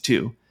analogies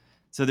too.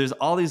 So there's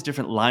all these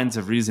different lines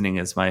of reasoning,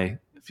 as my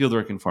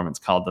fieldwork informants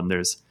called them.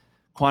 There's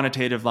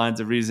quantitative lines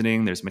of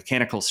reasoning. There's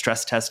mechanical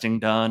stress testing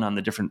done on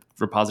the different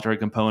repository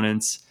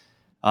components.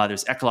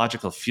 There's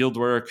ecological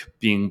fieldwork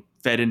being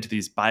fed into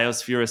these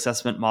biosphere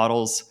assessment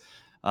models.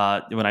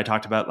 When I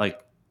talked about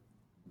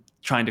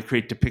trying to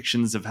create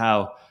depictions of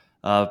how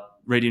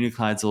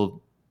radionuclides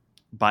will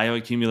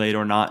bioaccumulate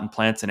or not in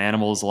plants and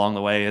animals along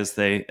the way as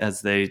they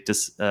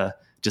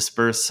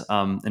disperse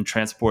and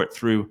transport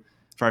through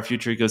far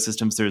future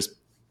ecosystems,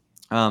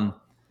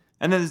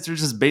 and then there's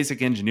just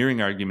basic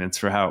engineering arguments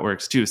for how it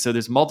works too. So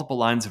there's multiple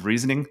lines of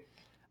reasoning,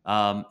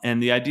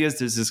 and the idea is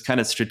there's this kind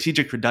of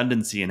strategic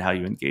redundancy in how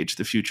you engage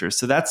the future.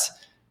 So that's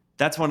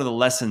one of the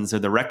lessons, or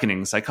the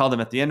reckonings. I call them,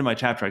 at the end of my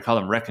chapter, I call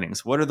them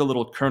reckonings. What are the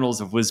little kernels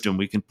of wisdom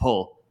we can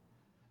pull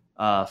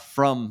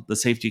from the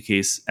safety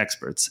case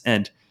experts?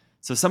 And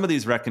so some of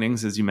these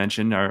reckonings, as you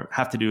mentioned,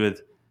 have to do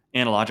with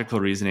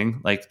analogical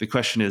reasoning. Like the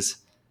question is,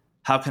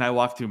 how can I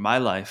walk through my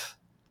life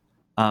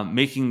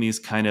making these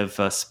kind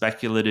of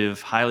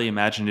speculative, highly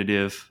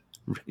imaginative,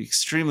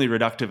 extremely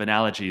reductive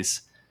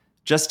analogies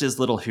just as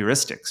little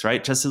heuristics,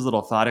 right? Just as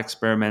little thought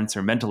experiments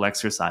or mental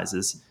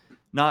exercises,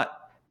 not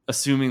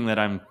assuming that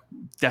I'm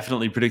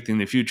definitely predicting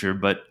the future,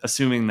 but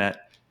assuming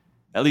that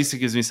at least it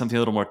gives me something a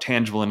little more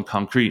tangible and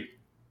concrete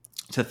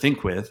to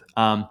think with.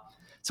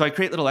 So I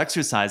create little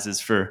exercises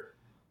for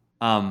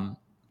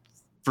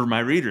my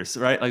readers,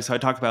 right? So I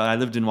talk about, I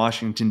lived in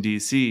Washington,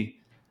 D.C.,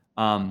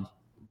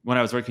 when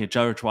I was working at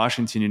George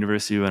Washington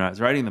University, when I was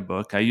writing the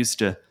book. I used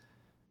to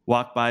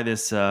walk by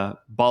this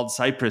bald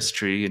cypress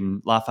tree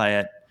in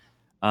Lafayette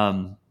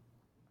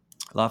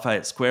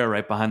Square,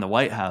 right behind the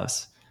White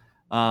House.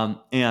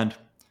 And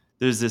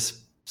there's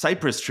this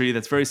cypress tree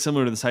that's very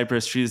similar to the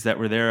cypress trees that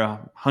were there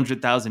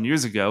 100,000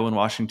 years ago when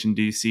Washington,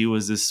 D.C.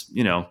 was this,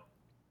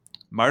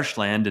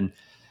 marshland and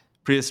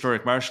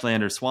prehistoric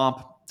marshland or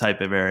swamp type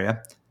of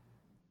area.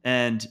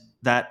 And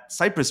that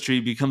cypress tree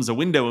becomes a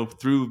window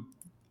through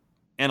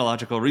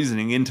analogical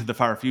reasoning into the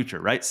far future,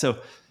 right? So,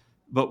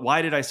 but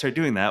why did I start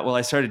doing that? Well,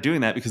 I started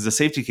doing that because the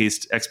safety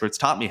case experts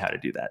taught me how to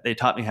do that. They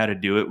taught me how to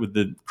do it with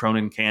the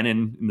Kronen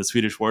cannon in the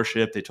Swedish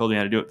warship. They told me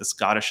how to do it with the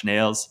Scottish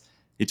nails.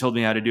 They told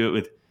me how to do it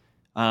with,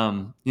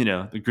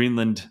 the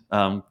Greenland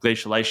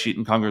glacial ice sheet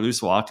in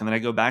Kangerlussuaq. And then I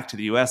go back to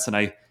the U.S. and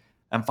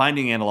I'm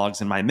finding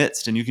analogs in my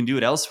midst, and you can do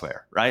it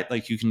elsewhere, right?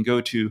 Like you can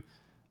go to,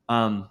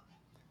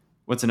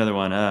 what's another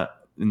one?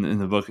 In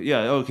the book,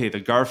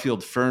 the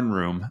Garfield Fern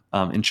Room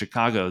in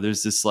Chicago.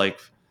 There's this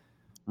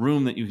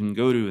room that you can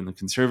go to in the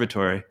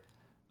conservatory,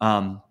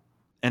 and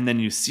then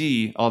you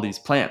see all these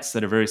plants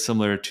that are very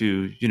similar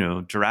to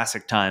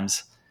Jurassic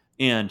times.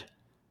 And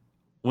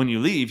when you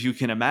leave, you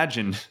can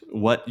imagine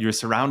what your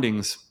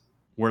surroundings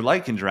were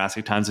like in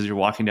Jurassic times as you're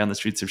walking down the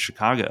streets of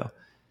Chicago.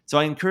 So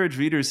I encourage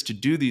readers to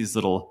do these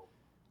little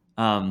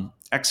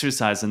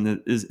exercise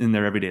in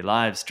their everyday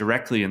lives,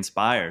 directly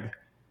inspired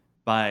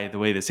by the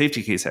way the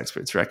safety case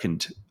experts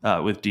reckoned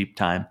with deep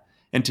time,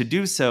 and to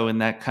do so in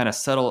that kind of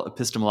subtle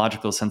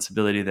epistemological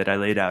sensibility that I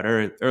laid out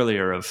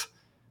earlier of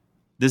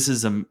this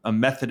is a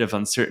method of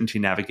uncertainty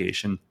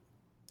navigation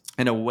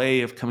and a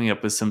way of coming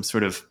up with some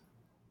sort of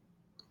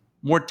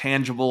more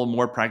tangible,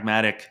 more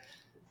pragmatic,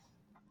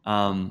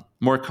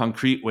 more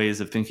concrete ways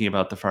of thinking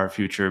about the far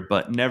future,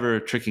 but never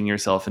tricking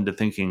yourself into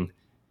thinking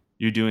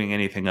you're doing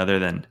anything other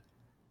than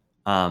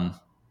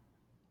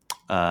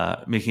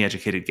making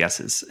educated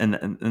guesses.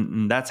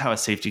 And that's how a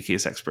safety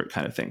case expert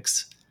kind of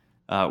thinks.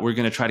 We're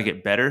going to try to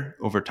get better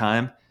over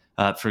time.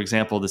 For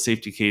example, the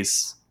safety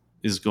case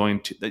is going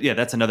to,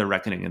 that's another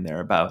reckoning in there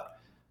about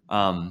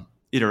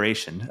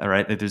iteration. All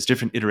right. There's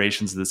different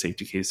iterations of the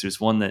safety case. There's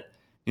one that,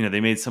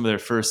 they made some of their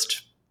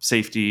first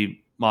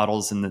safety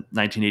models in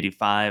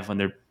 1985 when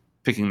they're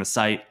picking the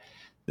site.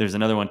 There's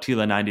another one,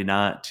 TILA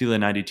 99, TILA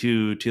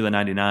 92, TILA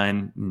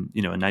 99, in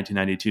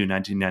 1992,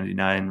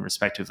 1999,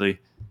 respectively.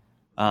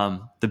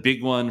 The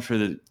big one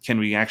for can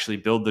we actually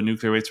build the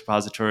nuclear waste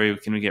repository?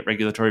 Can we get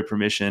regulatory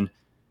permission?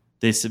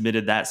 They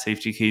submitted that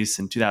safety case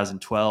in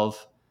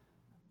 2012.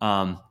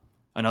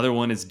 Another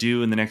one is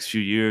due in the next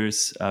few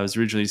years. It was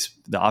originally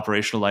the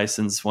operational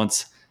license.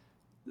 Once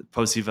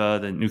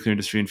POSIVA, the nuclear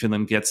industry in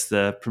Finland, gets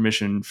the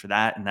permission for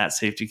that, and that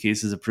safety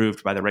case is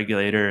approved by the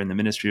regulator and the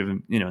Ministry of,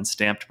 and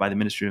stamped by the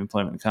Ministry of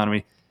Employment and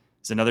Economy.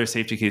 There's another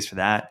safety case for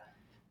that.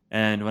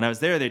 And when I was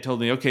there, they told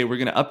me, okay, we're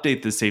going to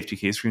update the safety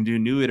case. We're going to do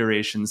new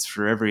iterations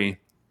for every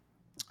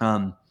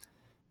 10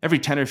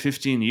 or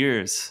 15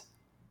 years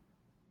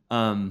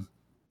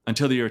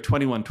until the year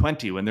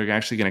 2120, when they're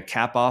actually going to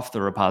cap off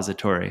the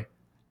repository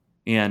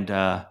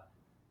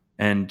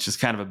and just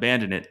kind of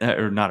abandon it,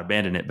 or not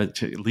abandon it, but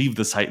to leave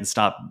the site and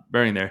stop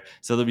burying there.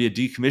 So there'll be a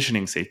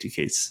decommissioning safety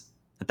case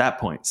at that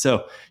point.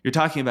 So you're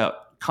talking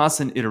about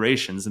constant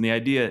iterations, and the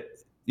idea,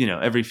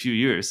 every few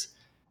years.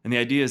 And the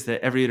idea is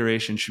that every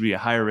iteration should be a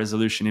higher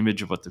resolution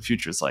image of what the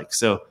future is like.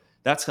 So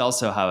that's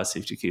also how a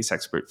safety case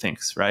expert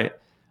thinks, right?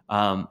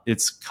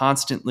 It's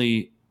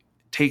constantly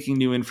taking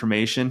new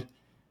information,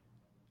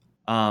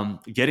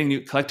 collecting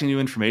new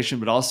information,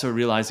 but also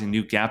realizing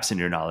new gaps in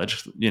your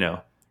knowledge.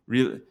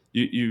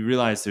 You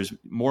realize there's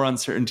more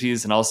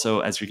uncertainties, and also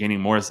as you're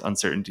gaining more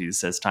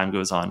uncertainties as time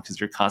goes on, because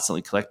you're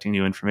constantly collecting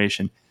new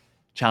information,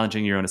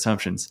 challenging your own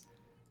assumptions.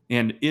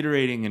 And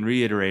iterating and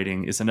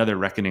reiterating is another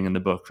reckoning in the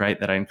book, right,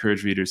 that I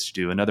encourage readers to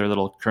do. Another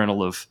little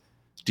kernel of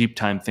deep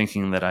time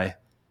thinking that I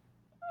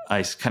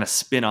kind of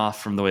spin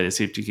off from the way the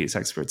safety case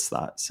experts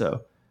thought.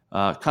 So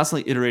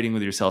constantly iterating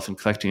with yourself and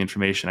collecting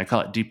information. I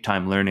call it deep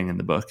time learning in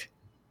the book.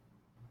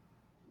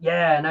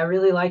 Yeah, and I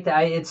really like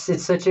that. It's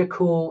such a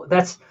cool,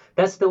 that's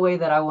the way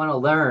that I want to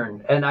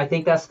learn. And I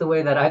think that's the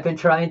way that I've been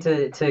trying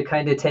to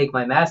kind of take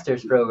my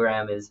master's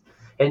program is,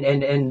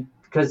 and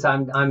because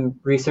I'm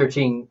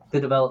researching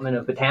the development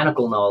of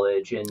botanical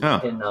knowledge in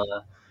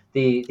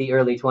the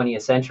early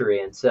 20th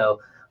century. And so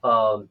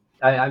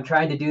I'm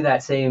trying to do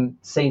that same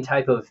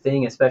type of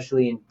thing,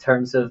 especially in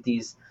terms of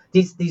these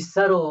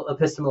subtle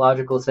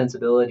epistemological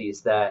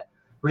sensibilities that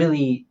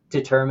really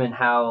determine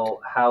how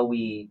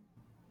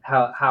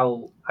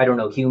I don't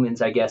know,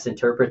 humans, I guess,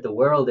 interpret the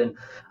world. And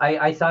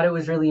I thought it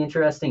was really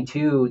interesting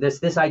too,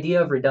 this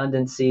idea of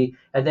redundancy.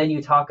 And then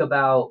you talk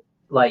about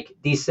like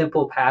these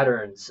simple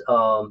patterns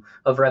of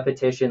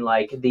repetition,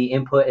 like the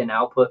input and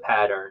output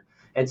pattern.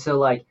 And so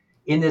like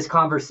in this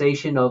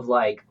conversation of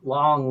like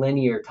long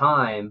linear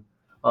time,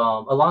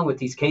 along with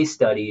these case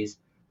studies,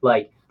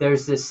 like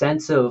there's this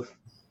sense of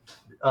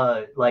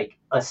like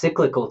a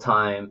cyclical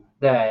time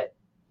that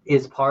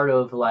is part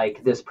of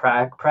like this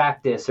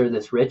practice or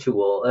this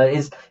ritual.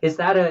 Is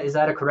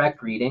that a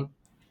correct reading?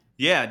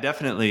 Yeah,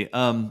 definitely.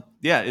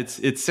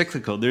 It's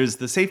cyclical. There's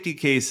the safety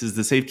case is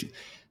the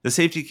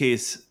safety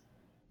case,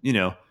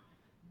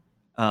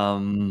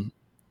 kind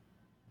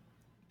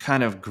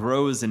of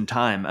grows in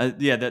time.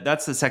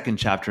 That's the second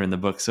chapter in the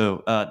book.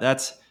 So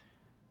that's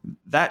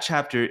that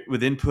chapter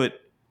with input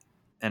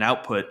and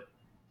output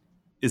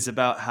is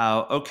about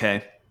how,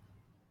 okay,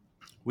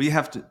 we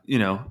have to,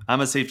 I'm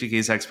a safety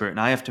case expert and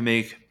I have to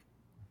make,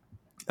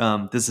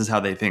 this is how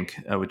they think,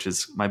 which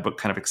is my book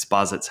kind of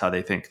exposits how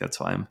they think.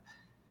 That's why I'm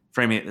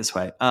framing it this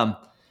way.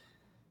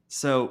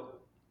 So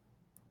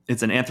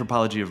it's an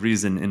anthropology of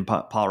reason in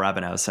Paul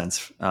Rabinow's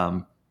sense,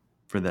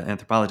 for the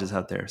anthropologists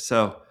out there.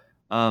 So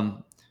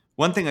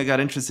one thing I got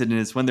interested in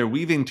is when they're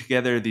weaving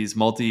together these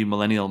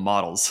multi-millennial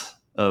models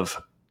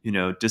of,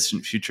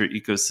 distant future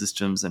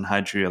ecosystems and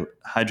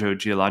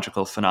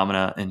hydrogeological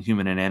phenomena in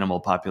human and animal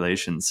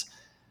populations,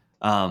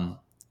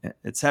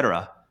 et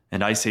cetera,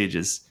 and ice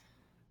ages.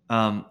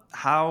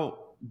 How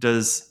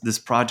does this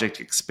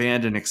project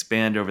expand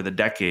over the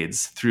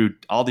decades through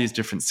all these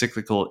different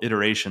cyclical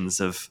iterations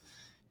of,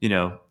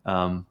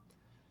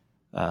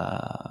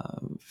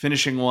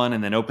 finishing one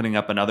and then opening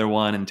up another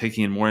one and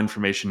taking in more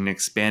information and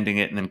expanding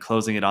it and then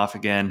closing it off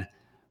again,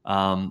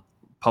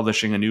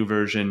 publishing a new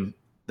version,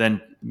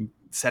 then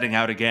setting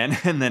out again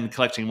and then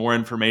collecting more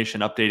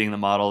information, updating the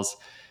models,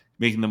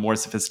 making them more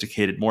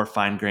sophisticated, more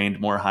fine-grained,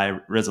 more high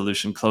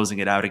resolution, closing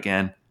it out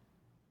again,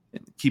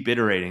 keep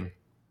iterating.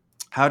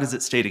 How does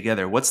it stay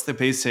together? What's the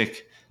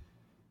basic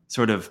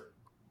sort of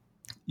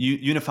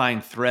unifying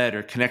thread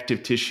or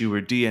connective tissue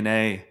or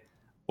DNA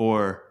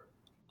or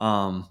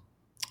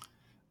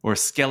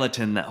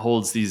skeleton that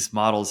holds these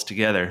models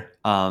together?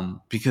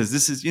 Because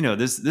this is,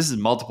 this is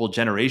multiple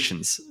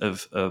generations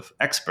of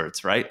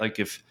experts, right? Like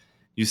if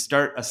you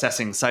start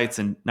assessing sites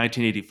in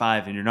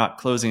 1985 and you're not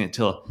closing it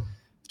till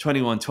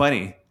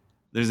 2120,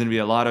 there's going to be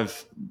a lot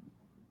of,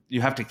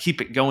 you have to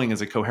keep it going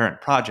as a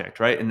coherent project,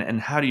 right?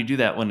 And how do you do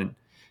that when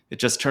it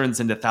just turns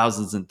into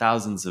thousands and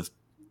thousands of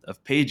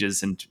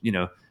pages and,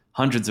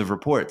 hundreds of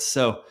reports?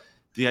 So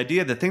the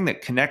thing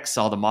that connects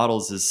all the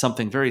models is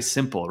something very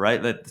simple,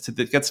 right?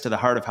 That gets to the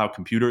heart of how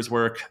computers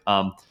work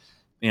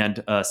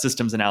and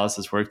systems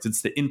analysis works.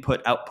 It's the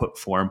input-output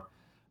form.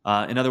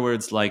 In other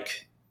words,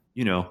 like,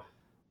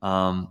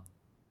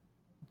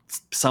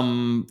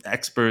 some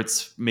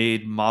experts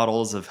made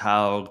models of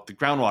how the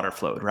groundwater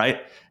flowed,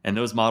 right? And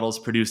those models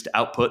produced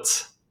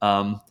outputs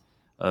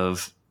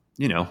of,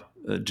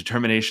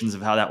 determinations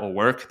of how that will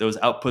work. Those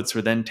outputs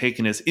were then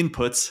taken as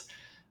inputs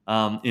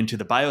into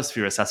the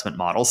biosphere assessment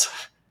models,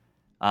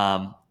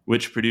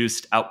 which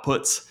produced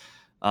outputs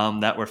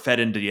that were fed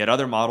into yet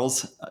other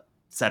models, et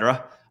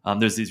cetera.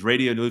 There's these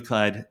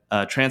radionuclide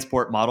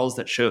transport models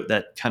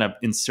that kind of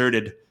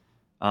inserted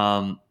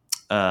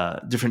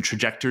different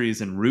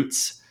trajectories and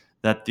routes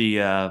that the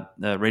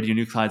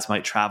radionuclides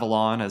might travel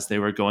on as they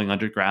were going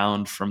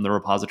underground from the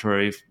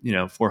repository,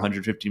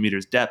 450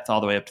 meters depth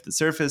all the way up to the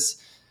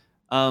surface.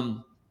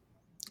 And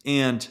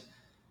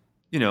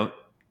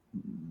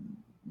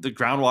the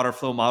groundwater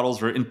flow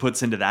models were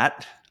inputs into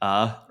that,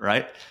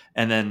 right?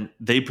 And then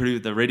the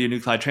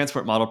radionuclide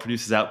transport model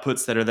produces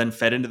outputs that are then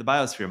fed into the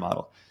biosphere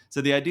model.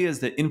 So the idea is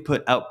that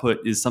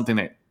input-output is something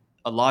that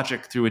a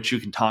logic through which you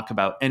can talk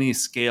about any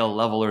scale,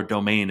 level, or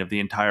domain of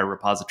the entire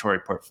repository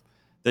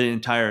the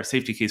entire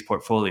safety case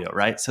portfolio,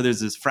 right? So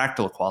there's this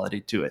fractal quality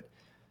to it,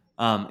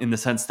 in the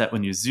sense that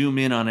when you zoom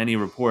in on any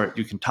report,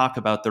 you can talk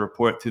about the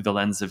report through the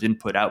lens of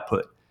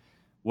input-output.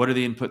 What are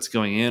the inputs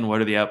going in? What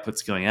are the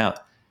outputs going out?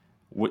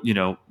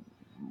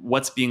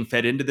 What's being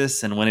fed into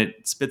this? And when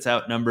it spits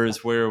out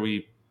numbers, where are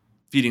we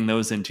feeding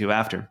those into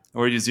after?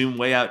 Or you zoom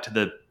way out to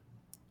the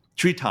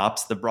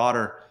treetops, the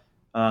broader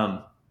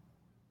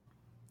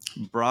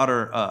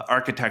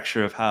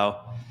architecture of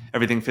how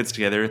everything fits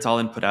together. It's all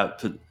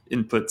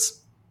inputs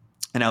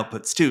and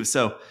outputs too.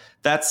 So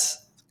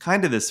that's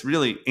kind of this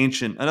really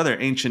another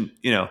ancient,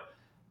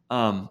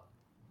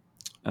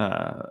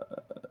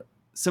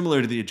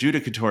 similar to the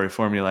adjudicatory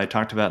formula I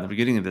talked about in the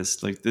beginning of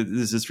this. Like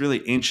there's this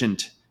really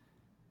ancient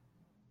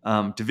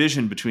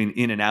division between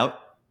in and out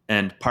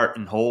and part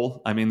and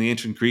whole. I mean, the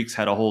ancient Greeks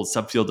had a whole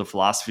subfield of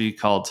philosophy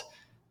called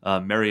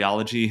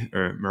Mariology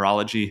or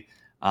Merology,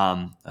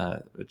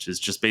 which is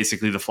just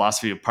basically the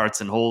philosophy of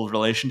parts and whole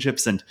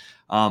relationships. And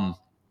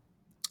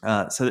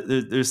so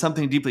there's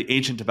something deeply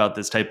ancient about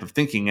this type of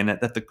thinking, and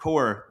at the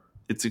core,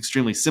 it's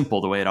extremely simple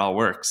the way it all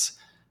works.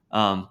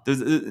 And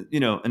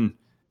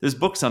there's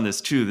books on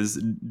this too. There's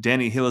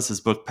Danny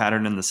Hillis's book,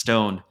 Pattern in the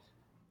Stone,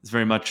 is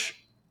very much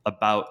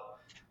about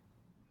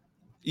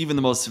even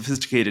the most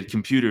sophisticated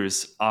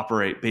computers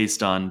operate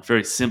based on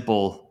very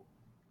simple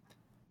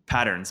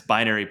patterns,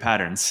 binary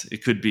patterns.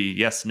 It could be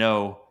yes,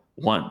 no,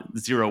 1,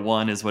 0,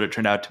 1 is what it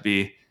turned out to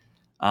be.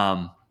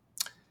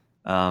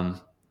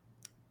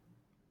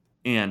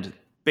 And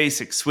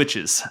basic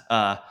switches.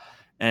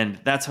 And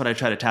that's what I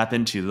try to tap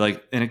into.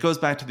 And it goes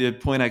back to the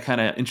point I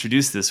kind of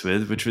introduced this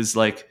with, which was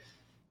like,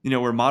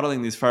 we're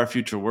modeling these far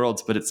future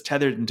worlds, but it's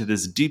tethered into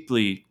this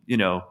deeply,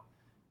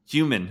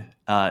 human,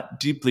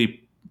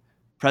 deeply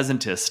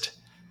presentist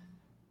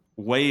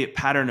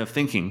pattern of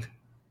thinking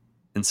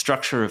and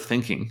structure of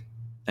thinking.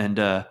 And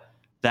that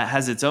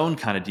has its own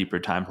kind of deeper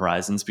time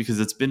horizons because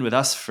it's been with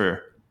us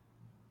for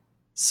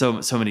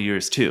so many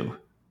years too.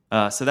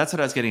 So that's what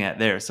I was getting at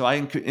there. So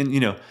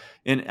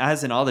and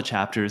as in all the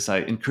chapters, I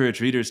encourage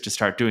readers to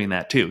start doing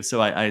that too.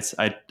 So I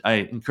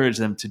encourage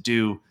them to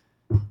do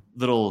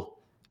little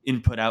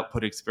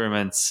input-output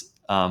experiments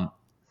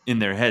in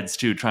their heads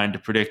too, trying to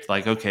predict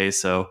like, okay,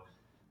 so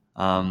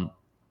how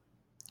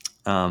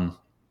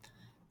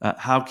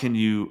can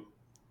you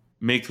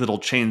make little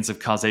chains of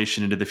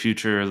causation into the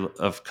future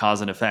of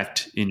cause and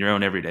effect in your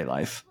own everyday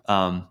life,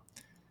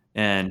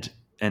 and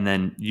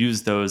then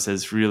use those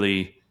as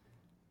really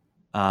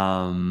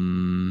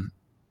kind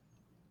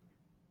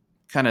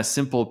of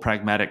simple,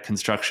 pragmatic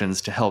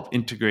constructions to help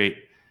integrate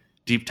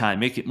deep time,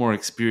 make it more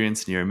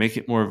experience near, make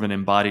it more of an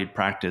embodied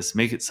practice,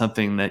 make it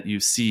something that you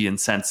see and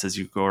sense as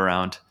you go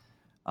around,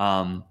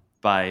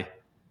 by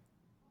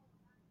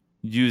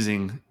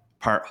using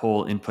part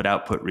whole input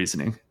output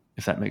reasoning,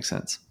 if that makes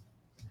sense.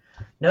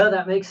 No,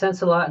 that makes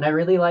sense a lot, and I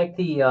really like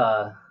the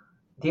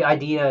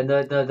idea,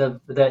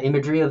 the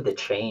imagery of the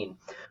chain,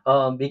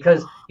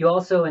 because you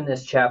also in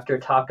this chapter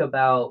talk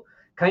about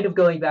kind of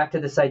going back to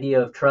this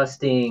idea of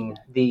trusting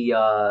the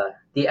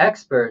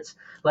experts,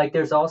 like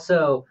there's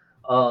also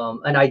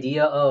an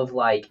idea of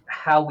like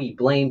how we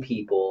blame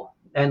people,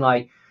 and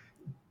like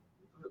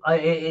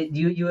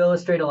you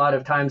illustrate a lot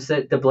of times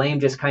that the blame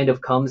just kind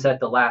of comes at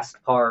the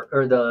last part,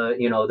 or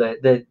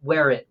the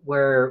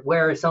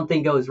where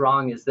something goes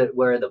wrong is that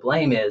where the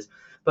blame is.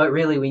 But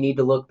really, we need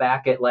to look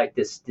back at like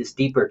this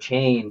deeper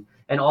chain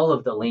and all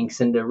of the links,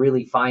 and to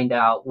really find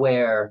out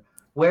where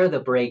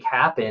the break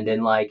happened.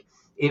 And like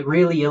it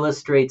really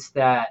illustrates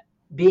that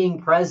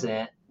being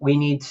present,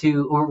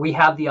 we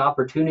have the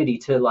opportunity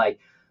to like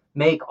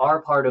make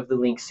our part of the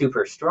link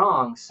super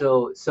strong,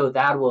 so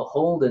that will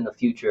hold in the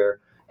future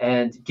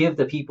and give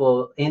the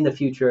people in the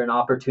future an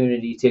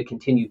opportunity to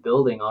continue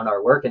building on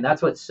our work. And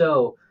that's what's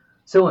so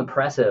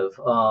impressive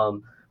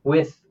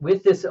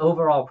with this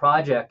overall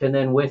project, and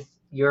then with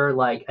your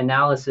like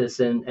analysis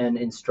and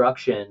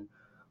instruction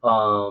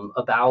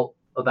about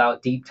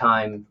deep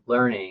time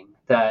learning,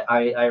 that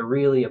I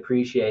really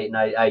appreciate. And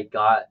I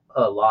got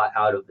a lot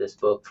out of this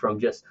book from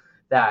just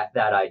that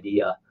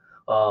idea.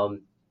 And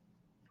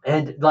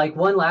like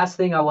one last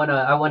thing I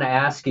wanna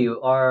ask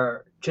you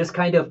are just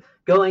kind of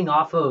going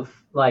off of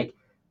like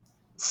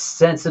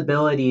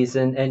sensibilities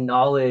and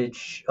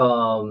knowledge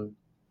of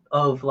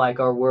like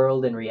our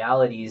world and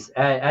realities.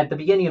 At the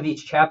beginning of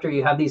each chapter,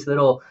 you have these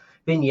little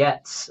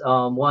vignettes.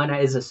 One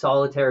is a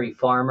solitary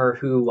farmer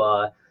who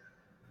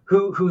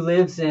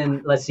lives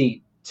in, let's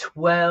see,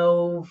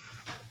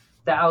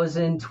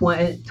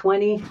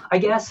 12,020, I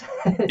guess.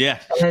 Yeah.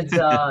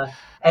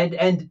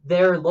 And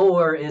their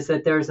lore is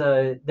that there's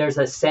a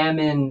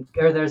salmon,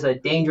 or there's a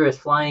dangerous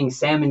flying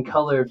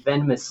salmon-colored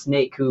venomous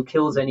snake who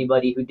kills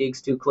anybody who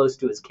digs too close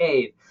to his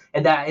cave.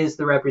 And that is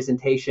the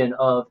representation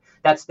of,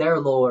 that's their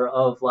lore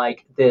of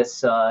like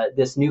this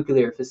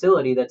nuclear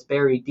facility that's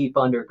buried deep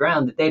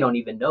underground that they don't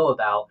even know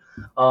about.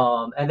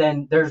 And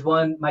then there's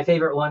one, my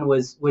favorite one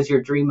was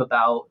your dream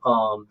about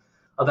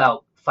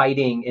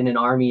fighting in an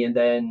army, and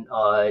then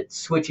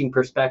switching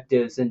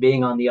perspectives and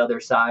being on the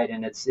other side.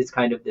 And it's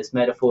kind of this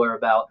metaphor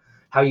about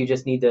how you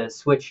just need to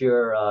switch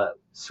your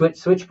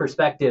switch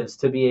perspectives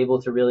to be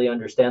able to really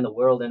understand the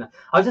world. And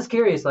I was just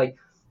curious, like,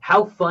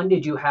 how fun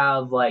did you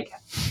have like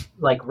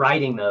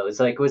writing those?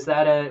 Like, was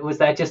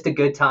that just a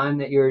good time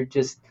that you're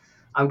just,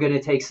 I'm going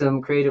to take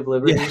some creative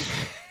liberties?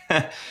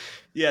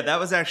 Yeah, that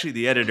was actually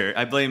the editor.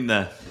 I blame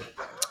the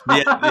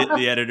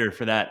editor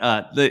for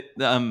that.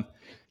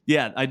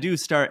 Yeah, I do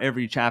start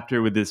every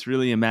chapter with this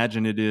really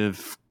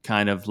imaginative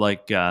kind of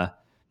like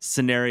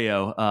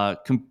scenario,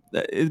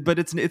 but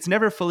it's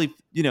never fully,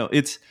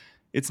 it's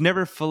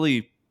never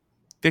fully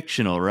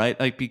fictional, right?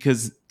 Like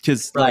because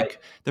right.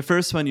 Like the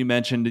first one you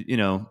mentioned,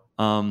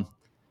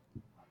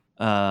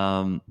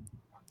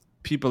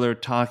 people are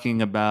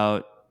talking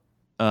about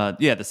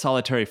the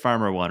solitary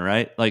farmer one,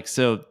 right? Like,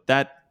 so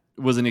that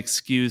was not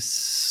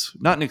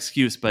an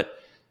excuse, but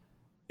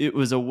it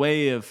was a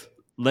way of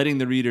letting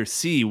the reader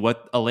see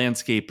what a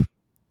landscape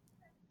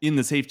in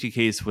the safety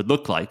case would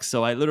look like.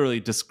 So I literally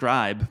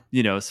describe,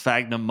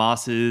 sphagnum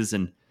mosses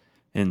and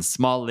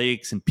small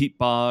lakes and peat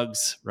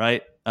bogs,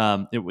 right?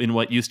 In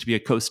what used to be a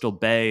coastal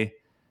bay.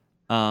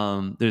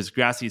 There's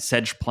grassy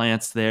sedge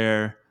plants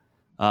there.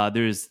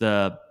 There's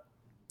the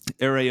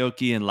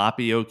Araoki and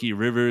Lapioki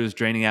rivers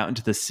draining out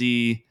into the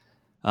sea.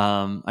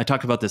 I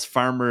talk about this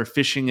farmer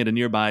fishing at a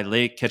nearby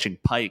lake, catching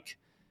pike.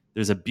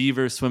 There's a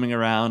beaver swimming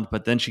around,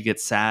 but then she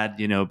gets sad,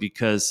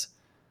 because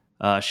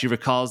she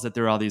recalls that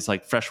there are all these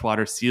like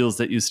freshwater seals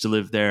that used to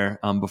live there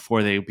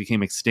before they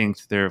became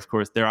extinct. There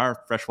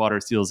are freshwater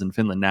seals in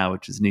Finland now,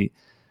 which is neat.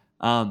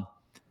 And,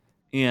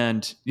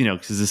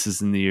 because this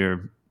is in the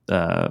year,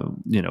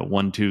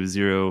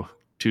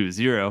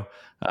 12020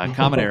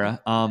 Common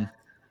Era,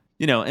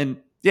 and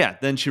yeah,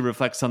 then she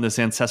reflects on this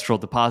ancestral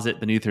deposit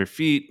beneath her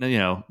feet.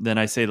 Then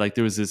I say like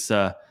there was this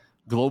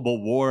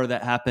global war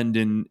that happened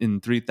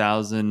in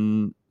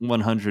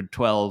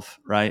 3112,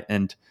 right?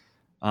 And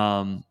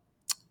all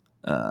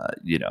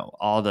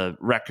the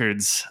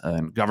records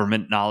and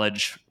government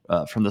knowledge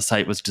from the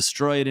site was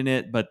destroyed in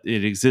it, but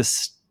it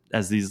exists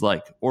as these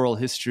like oral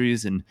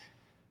histories and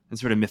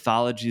sort of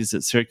mythologies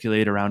that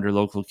circulate around her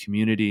local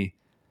community.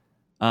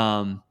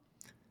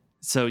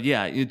 So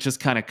yeah, it just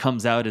kind of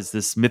comes out as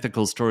this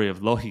mythical story of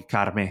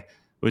Lohikarme,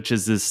 which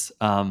is this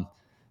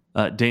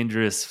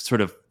dangerous sort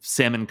of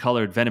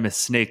salmon-colored venomous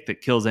snake that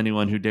kills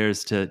anyone who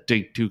dares to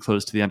dig too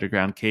close to the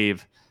underground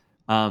cave.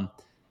 But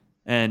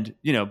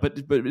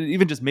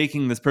even just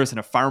making this person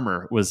a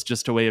farmer was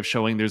just a way of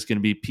showing there's going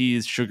to be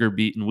peas, sugar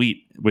beet, and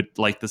wheat, with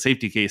like the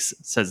safety case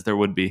says there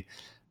would be.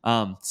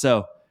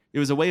 So it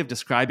was a way of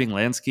describing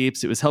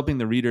landscapes. It was helping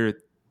the reader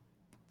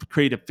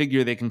create a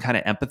figure they can kind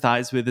of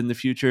empathize with in the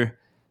future.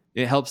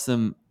 It helps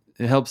the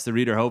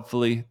reader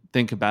hopefully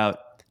think about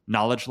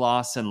knowledge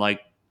loss and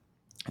like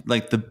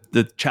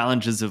the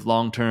challenges of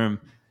long-term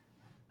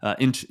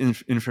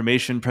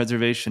information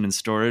preservation and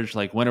storage.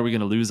 Like, when are we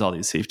going to lose all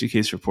these safety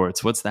case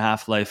reports? What's the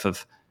half-life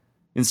of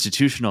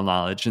institutional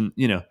knowledge? And,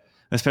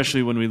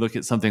 especially when we look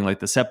at something like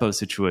the Seppo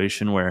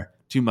situation, where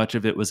too much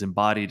of it was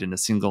embodied in a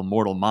single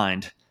mortal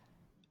mind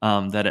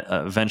that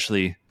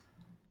eventually,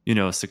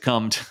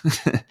 succumbed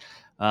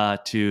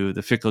to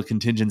the fickle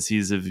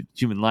contingencies of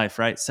human life,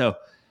 right? So,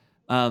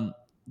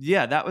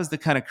 that was the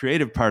kind of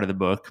creative part of the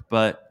book.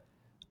 But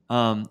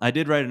I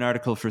did write an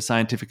article for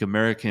Scientific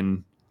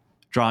American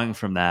drawing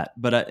from that,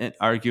 but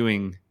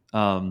arguing,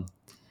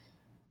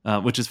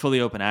 which is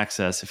fully open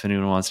access if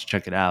anyone wants to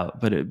check it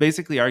out. But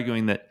basically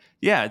arguing that,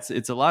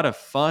 it's a lot of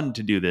fun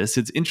to do this.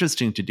 It's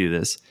interesting to do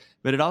this,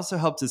 but it also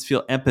helps us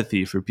feel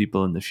empathy for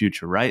people in the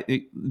future, right?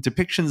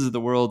 Depictions of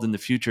the world in the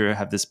future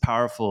have this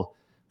powerful,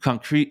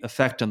 concrete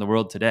effect on the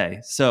world today.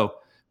 So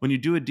when you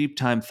do a deep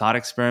time thought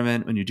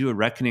experiment, when you do a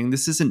reckoning,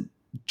 this isn't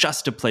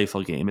just a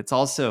playful game. It's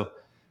also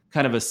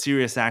kind of a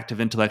serious act of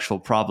intellectual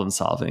problem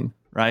solving,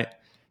 right?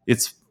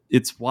 It's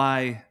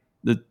why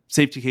the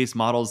safety case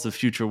models of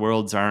future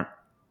worlds aren't,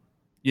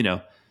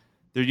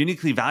 they're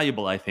uniquely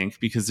valuable, I think,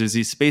 because there's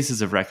these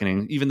spaces of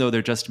reckoning, even though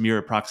they're just mere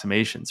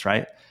approximations,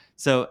 right?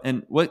 So,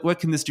 and what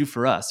can this do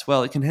for us?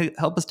 Well, it can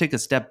help us take a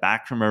step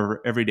back from our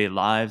everyday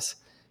lives.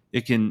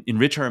 It can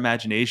enrich our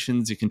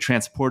imaginations. It can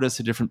transport us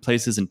to different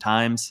places and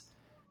times.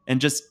 And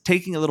just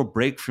taking a little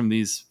break from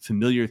these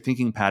familiar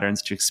thinking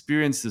patterns to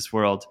experience this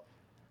world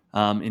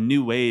in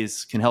new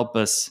ways can help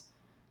us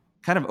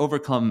kind of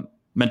overcome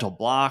mental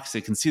blocks.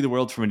 It can see the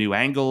world from a new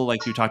angle.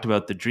 Like you talked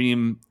about the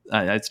dream.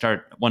 I'd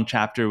start one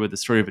chapter with the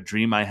story of a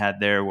dream I had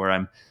there where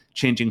I'm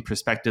changing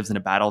perspectives in a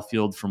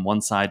battlefield from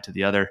one side to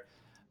the other.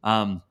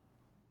 I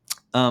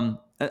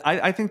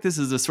think this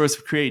is a source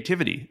of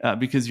creativity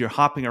because you're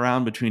hopping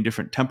around between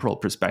different temporal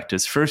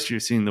perspectives. First,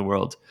 you're seeing the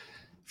world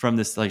from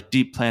this like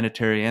deep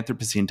planetary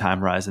Anthropocene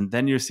time horizon.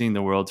 Then you're seeing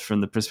the world from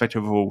the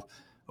perspective of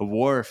a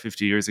war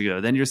 50 years ago.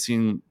 Then you're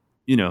seeing,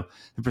 the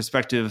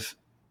perspective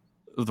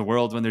of the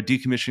world when they're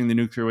decommissioning the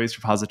nuclear waste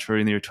repository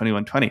in the year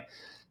 2120.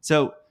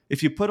 So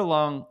if you put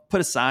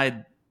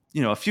aside,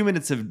 a few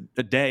minutes of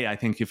a day, I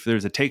think if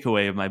there's a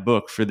takeaway of my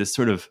book for this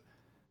sort of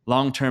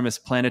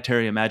long-termist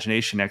planetary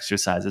imagination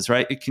exercises,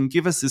 right? It can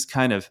give us this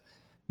kind of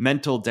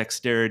mental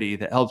dexterity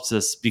that helps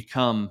us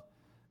become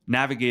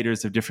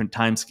navigators of different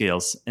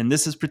timescales. And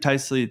this is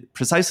precisely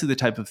the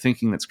type of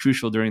thinking that's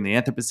crucial during the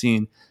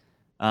Anthropocene,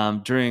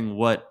 during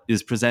what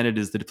is presented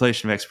as the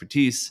depletion of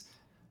expertise.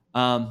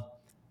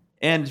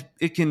 And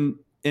it can,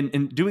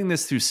 in doing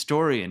this through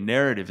story and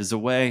narrative, is a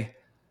way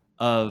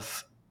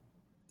of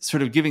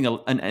sort of giving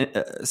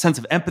a sense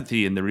of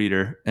empathy in the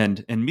reader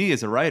and me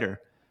as a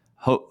writer,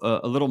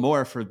 a little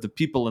more for the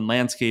people and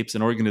landscapes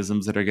and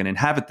organisms that are going to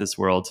inhabit this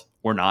world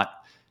or not,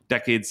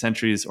 decades,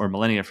 centuries, or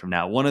millennia from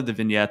now. One of the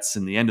vignettes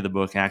in the end of the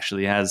book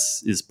actually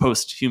is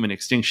post-human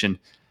extinction,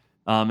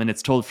 and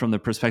it's told from the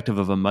perspective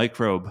of a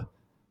microbe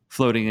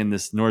floating in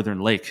this northern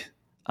lake.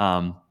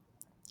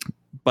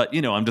 But,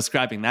 I'm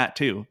describing that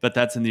too, but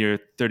that's in the year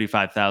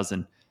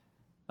 35,000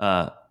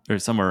 or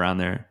somewhere around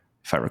there,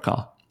 if I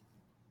recall.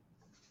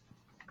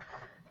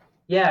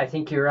 Yeah, I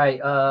think you're right.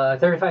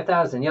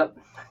 35,000. Yep.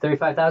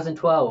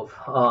 35,012.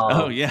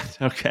 Oh yeah.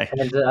 Okay.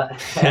 And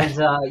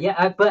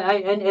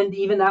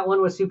even that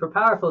one was super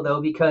powerful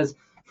though, because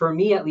for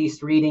me, at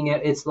least reading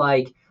it, it's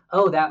like,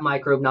 oh, that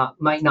microbe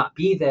might not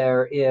be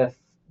there if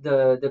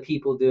the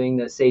people doing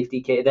the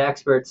safety case, the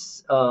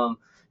experts,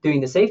 doing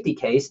the safety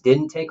case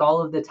didn't take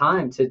all of the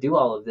time to do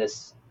all of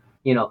this,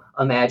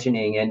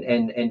 imagining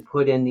and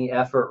put in the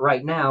effort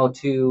right now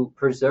to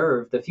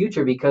preserve the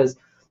future, because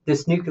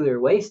this nuclear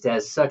waste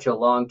has such a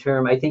long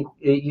term. I think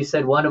you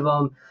said one of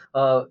them,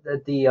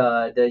 that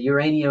the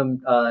uranium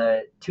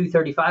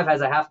 235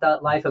 has a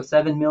half-life of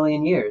 7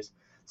 million years.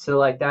 So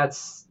like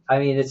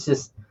it's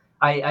just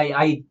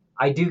I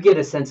do get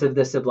a sense of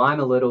the sublime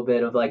a little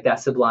bit of like that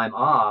sublime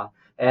awe,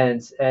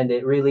 and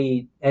it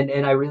really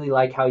and I really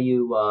like how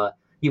you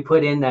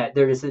put in that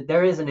there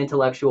is an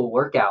intellectual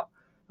workout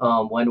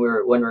when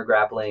we're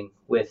grappling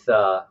with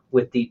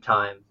deep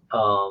time.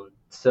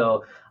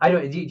 So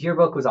your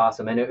book was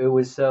awesome, and it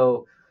was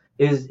so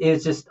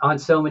is just on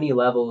so many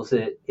levels.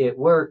 It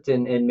worked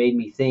and made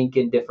me think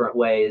in different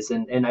ways,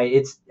 and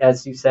it's,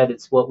 as you said,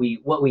 it's what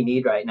we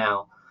need right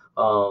now,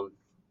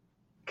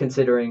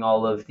 considering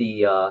all of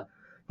the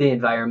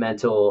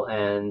environmental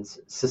and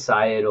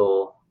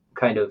societal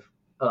kind of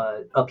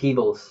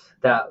upheavals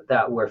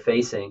that we're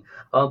facing.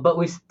 But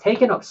we've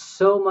taken up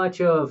so much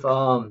of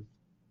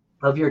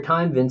your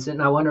time, Vincent,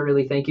 and I want to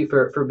really thank you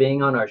for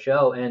being on our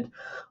show. And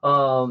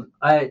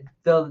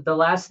the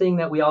last thing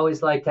that we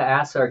always like to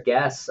ask our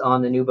guests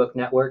on the New Book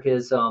Network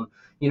is,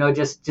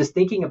 just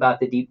thinking about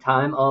the deep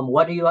time.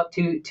 What are you up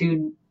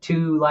to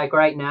like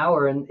right now,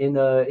 or in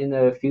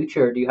the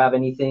future? Do you have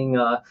anything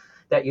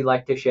that you'd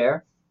like to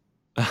share?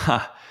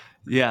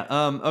 Yeah.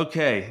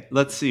 Okay.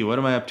 Let's see. What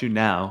am I up to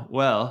now?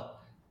 Well,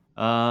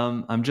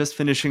 I'm just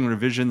finishing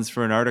revisions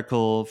for an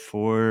article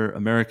for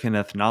American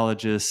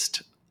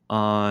Ethnologist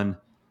on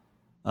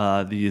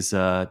these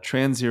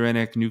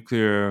transuranic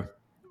nuclear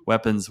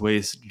weapons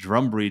waste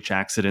drum breach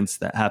accidents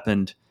that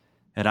happened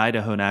at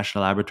Idaho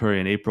National Laboratory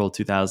in April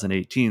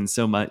 2018.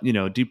 So my,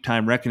 deep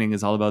time reckoning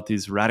is all about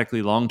these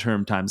radically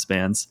long-term time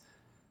spans.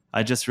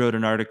 I just wrote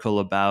an article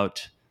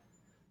about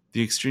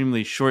the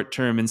extremely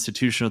short-term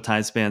institutional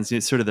time spans,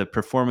 sort of the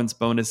performance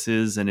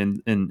bonuses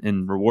and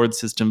in reward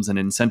systems and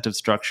incentive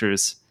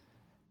structures,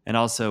 and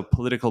also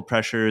political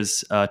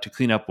pressures to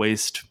clean up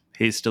waste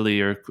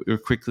hastily or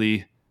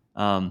quickly,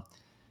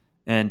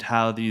 and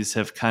how these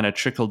have kind of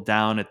trickled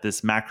down at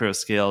this macro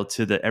scale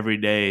to the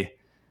everyday,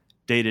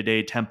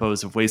 day-to-day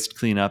tempos of waste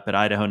cleanup at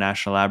Idaho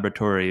National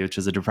Laboratory, which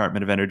is a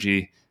Department of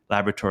Energy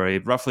laboratory,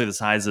 roughly the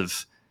size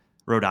of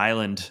Rhode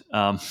Island,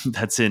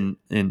 that's in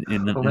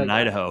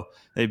Idaho.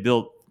 They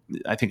built,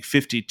 I think,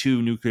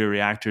 52 nuclear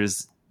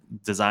reactors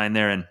designed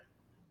there, and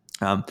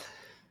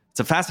it's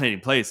a fascinating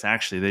place.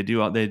 Actually, they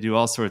do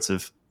all sorts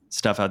of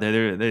stuff out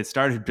there. They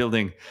started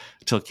building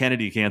until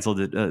Kennedy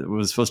canceled it. It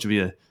was supposed to be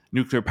a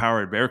nuclear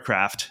powered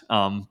aircraft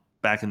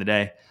back in the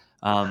day.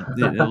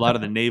 A lot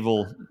of the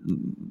naval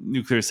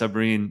nuclear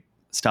submarine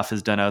stuff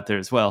is done out there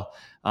as well.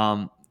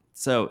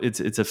 So it's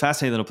a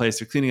fascinating little place.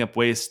 They're cleaning up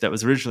waste that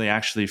was originally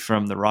actually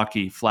from the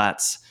Rocky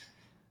Flats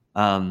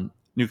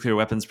nuclear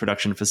weapons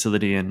production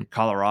facility in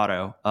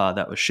Colorado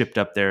that was shipped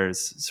up there,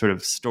 is sort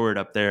of stored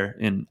up there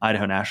in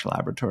Idaho National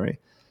Laboratory.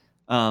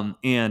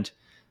 And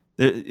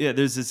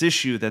there's this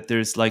issue that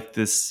there's like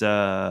this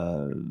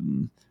bad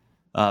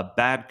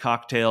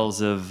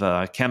cocktails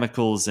of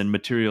chemicals and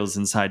materials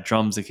inside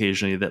drums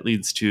occasionally that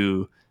leads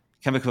to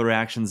chemical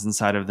reactions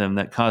inside of them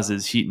that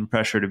causes heat and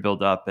pressure to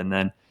build up, and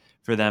then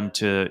for them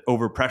to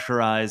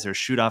overpressurize or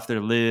shoot off their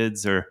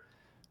lids or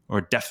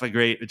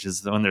deflagrate, which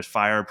is when there's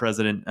fire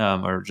present,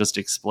 or just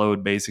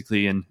explode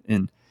basically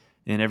in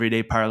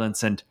everyday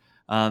parlance. And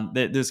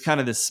there's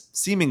kind of this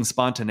seeming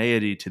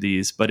spontaneity to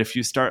these, but if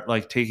you start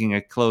like taking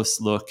a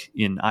close look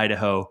in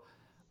Idaho,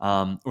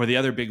 or the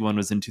other big one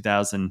was in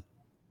 2000.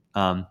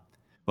 Well,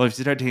 if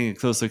you start taking a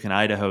close look in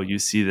Idaho, you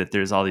see that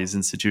there's all these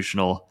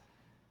institutional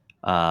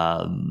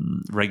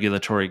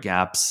regulatory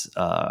gaps,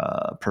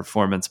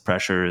 performance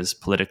pressures,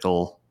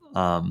 political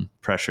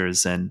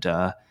pressures, and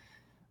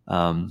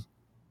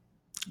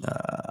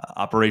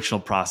operational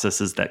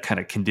processes that kind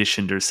of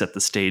conditioned or set the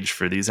stage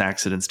for these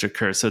accidents to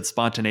occur. So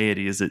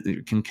spontaneity is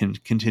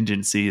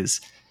contingency is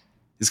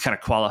kind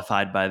of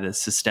qualified by the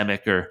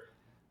systemic or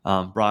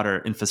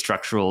broader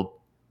infrastructural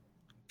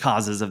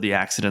causes of the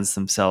accidents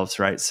themselves,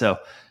 right? So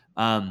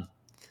that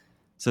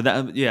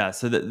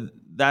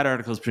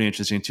article is pretty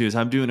interesting too. So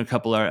I'm doing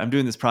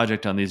this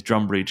project on these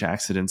drum breach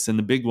accidents, and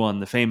the big one,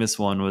 the famous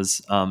one,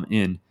 was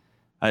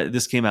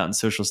this came out in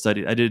Social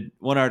Studies. I did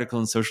one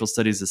article in Social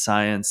Studies of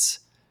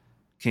Science,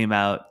 came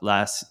out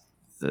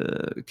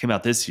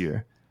this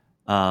year,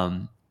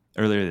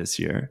 earlier this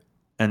year,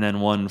 and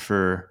then one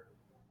for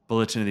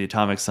Bulletin of the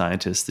Atomic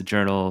Scientist, the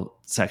journal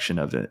section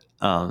of it,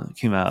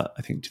 came out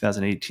I think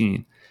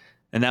 2018.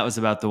 And that was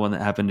about the one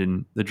that happened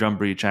in the drum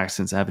breach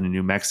accidents that happened in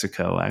New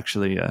Mexico.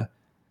 Actually,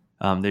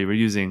 they were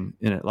using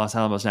in Los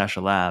Alamos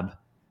National Lab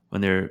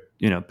when they're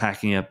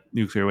packing up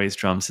nuclear waste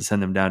drums to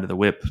send them down to the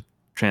WIPP,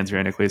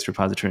 Transuranic Waste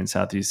Repository in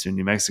southeastern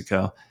New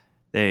Mexico.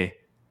 They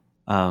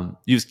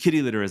used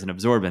kitty litter as an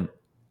absorbent,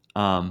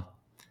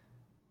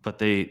 but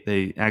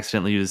they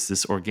accidentally used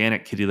this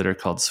organic kitty litter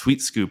called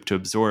Sweet Scoop to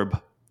absorb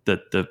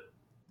the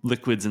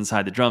liquids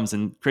inside the drums.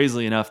 And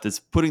crazily enough, that's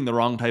putting the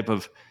wrong type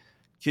of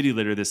kitty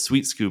litter, this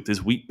Sweet Scoop,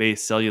 this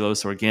wheat-based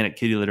cellulose organic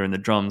kitty litter in the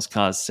drums,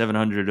 caused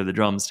 700 of the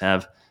drums to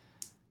have,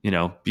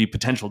 be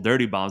potential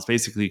dirty bombs,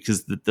 basically,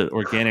 because the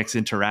organics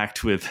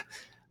interact with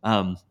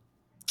the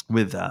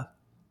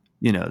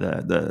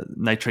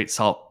nitrate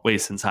salt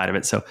waste inside of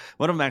it. So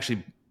one of them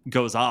actually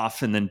goes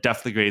off and then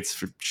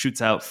deflagrates,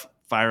 shoots out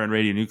fire and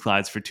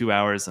radionuclides for 2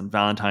 hours on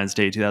Valentine's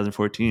Day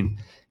 2014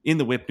 in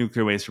the WIPP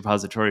nuclear waste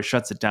repository,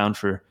 shuts it down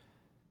for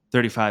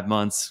 35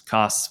 months,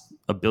 costs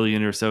 $1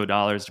 billion or so,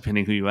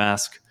 depending who you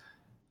ask.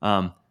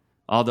 All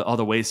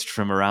the waste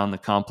from around the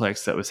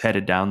complex that was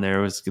headed down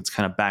there gets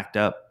kind of backed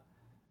up,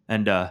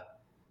 and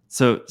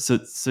so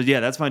yeah,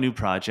 that's my new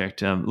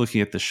project.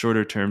 Looking at the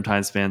shorter term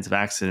time spans of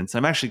accidents.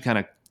 I'm actually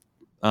kind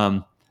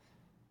of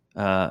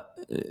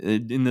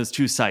in those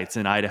two sites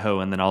in Idaho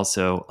and then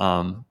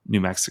also New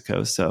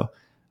Mexico. So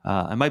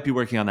I might be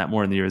working on that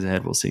more in the years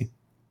ahead. We'll see.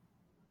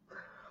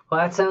 Well,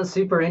 that sounds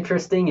super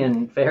interesting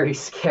and very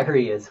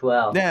scary as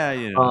well.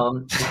 Yeah,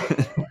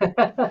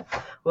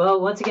 Well,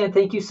 once again,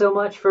 thank you so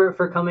much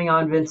for coming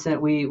on,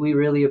 Vincent. We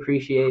really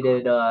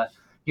appreciated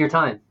your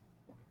time.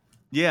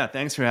 Yeah,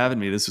 thanks for having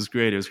me. This was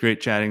great. It was great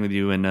chatting with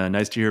you, and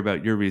nice to hear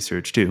about your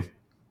research too.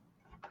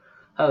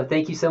 Oh,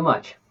 thank you so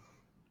much.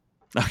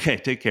 Okay,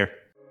 take care.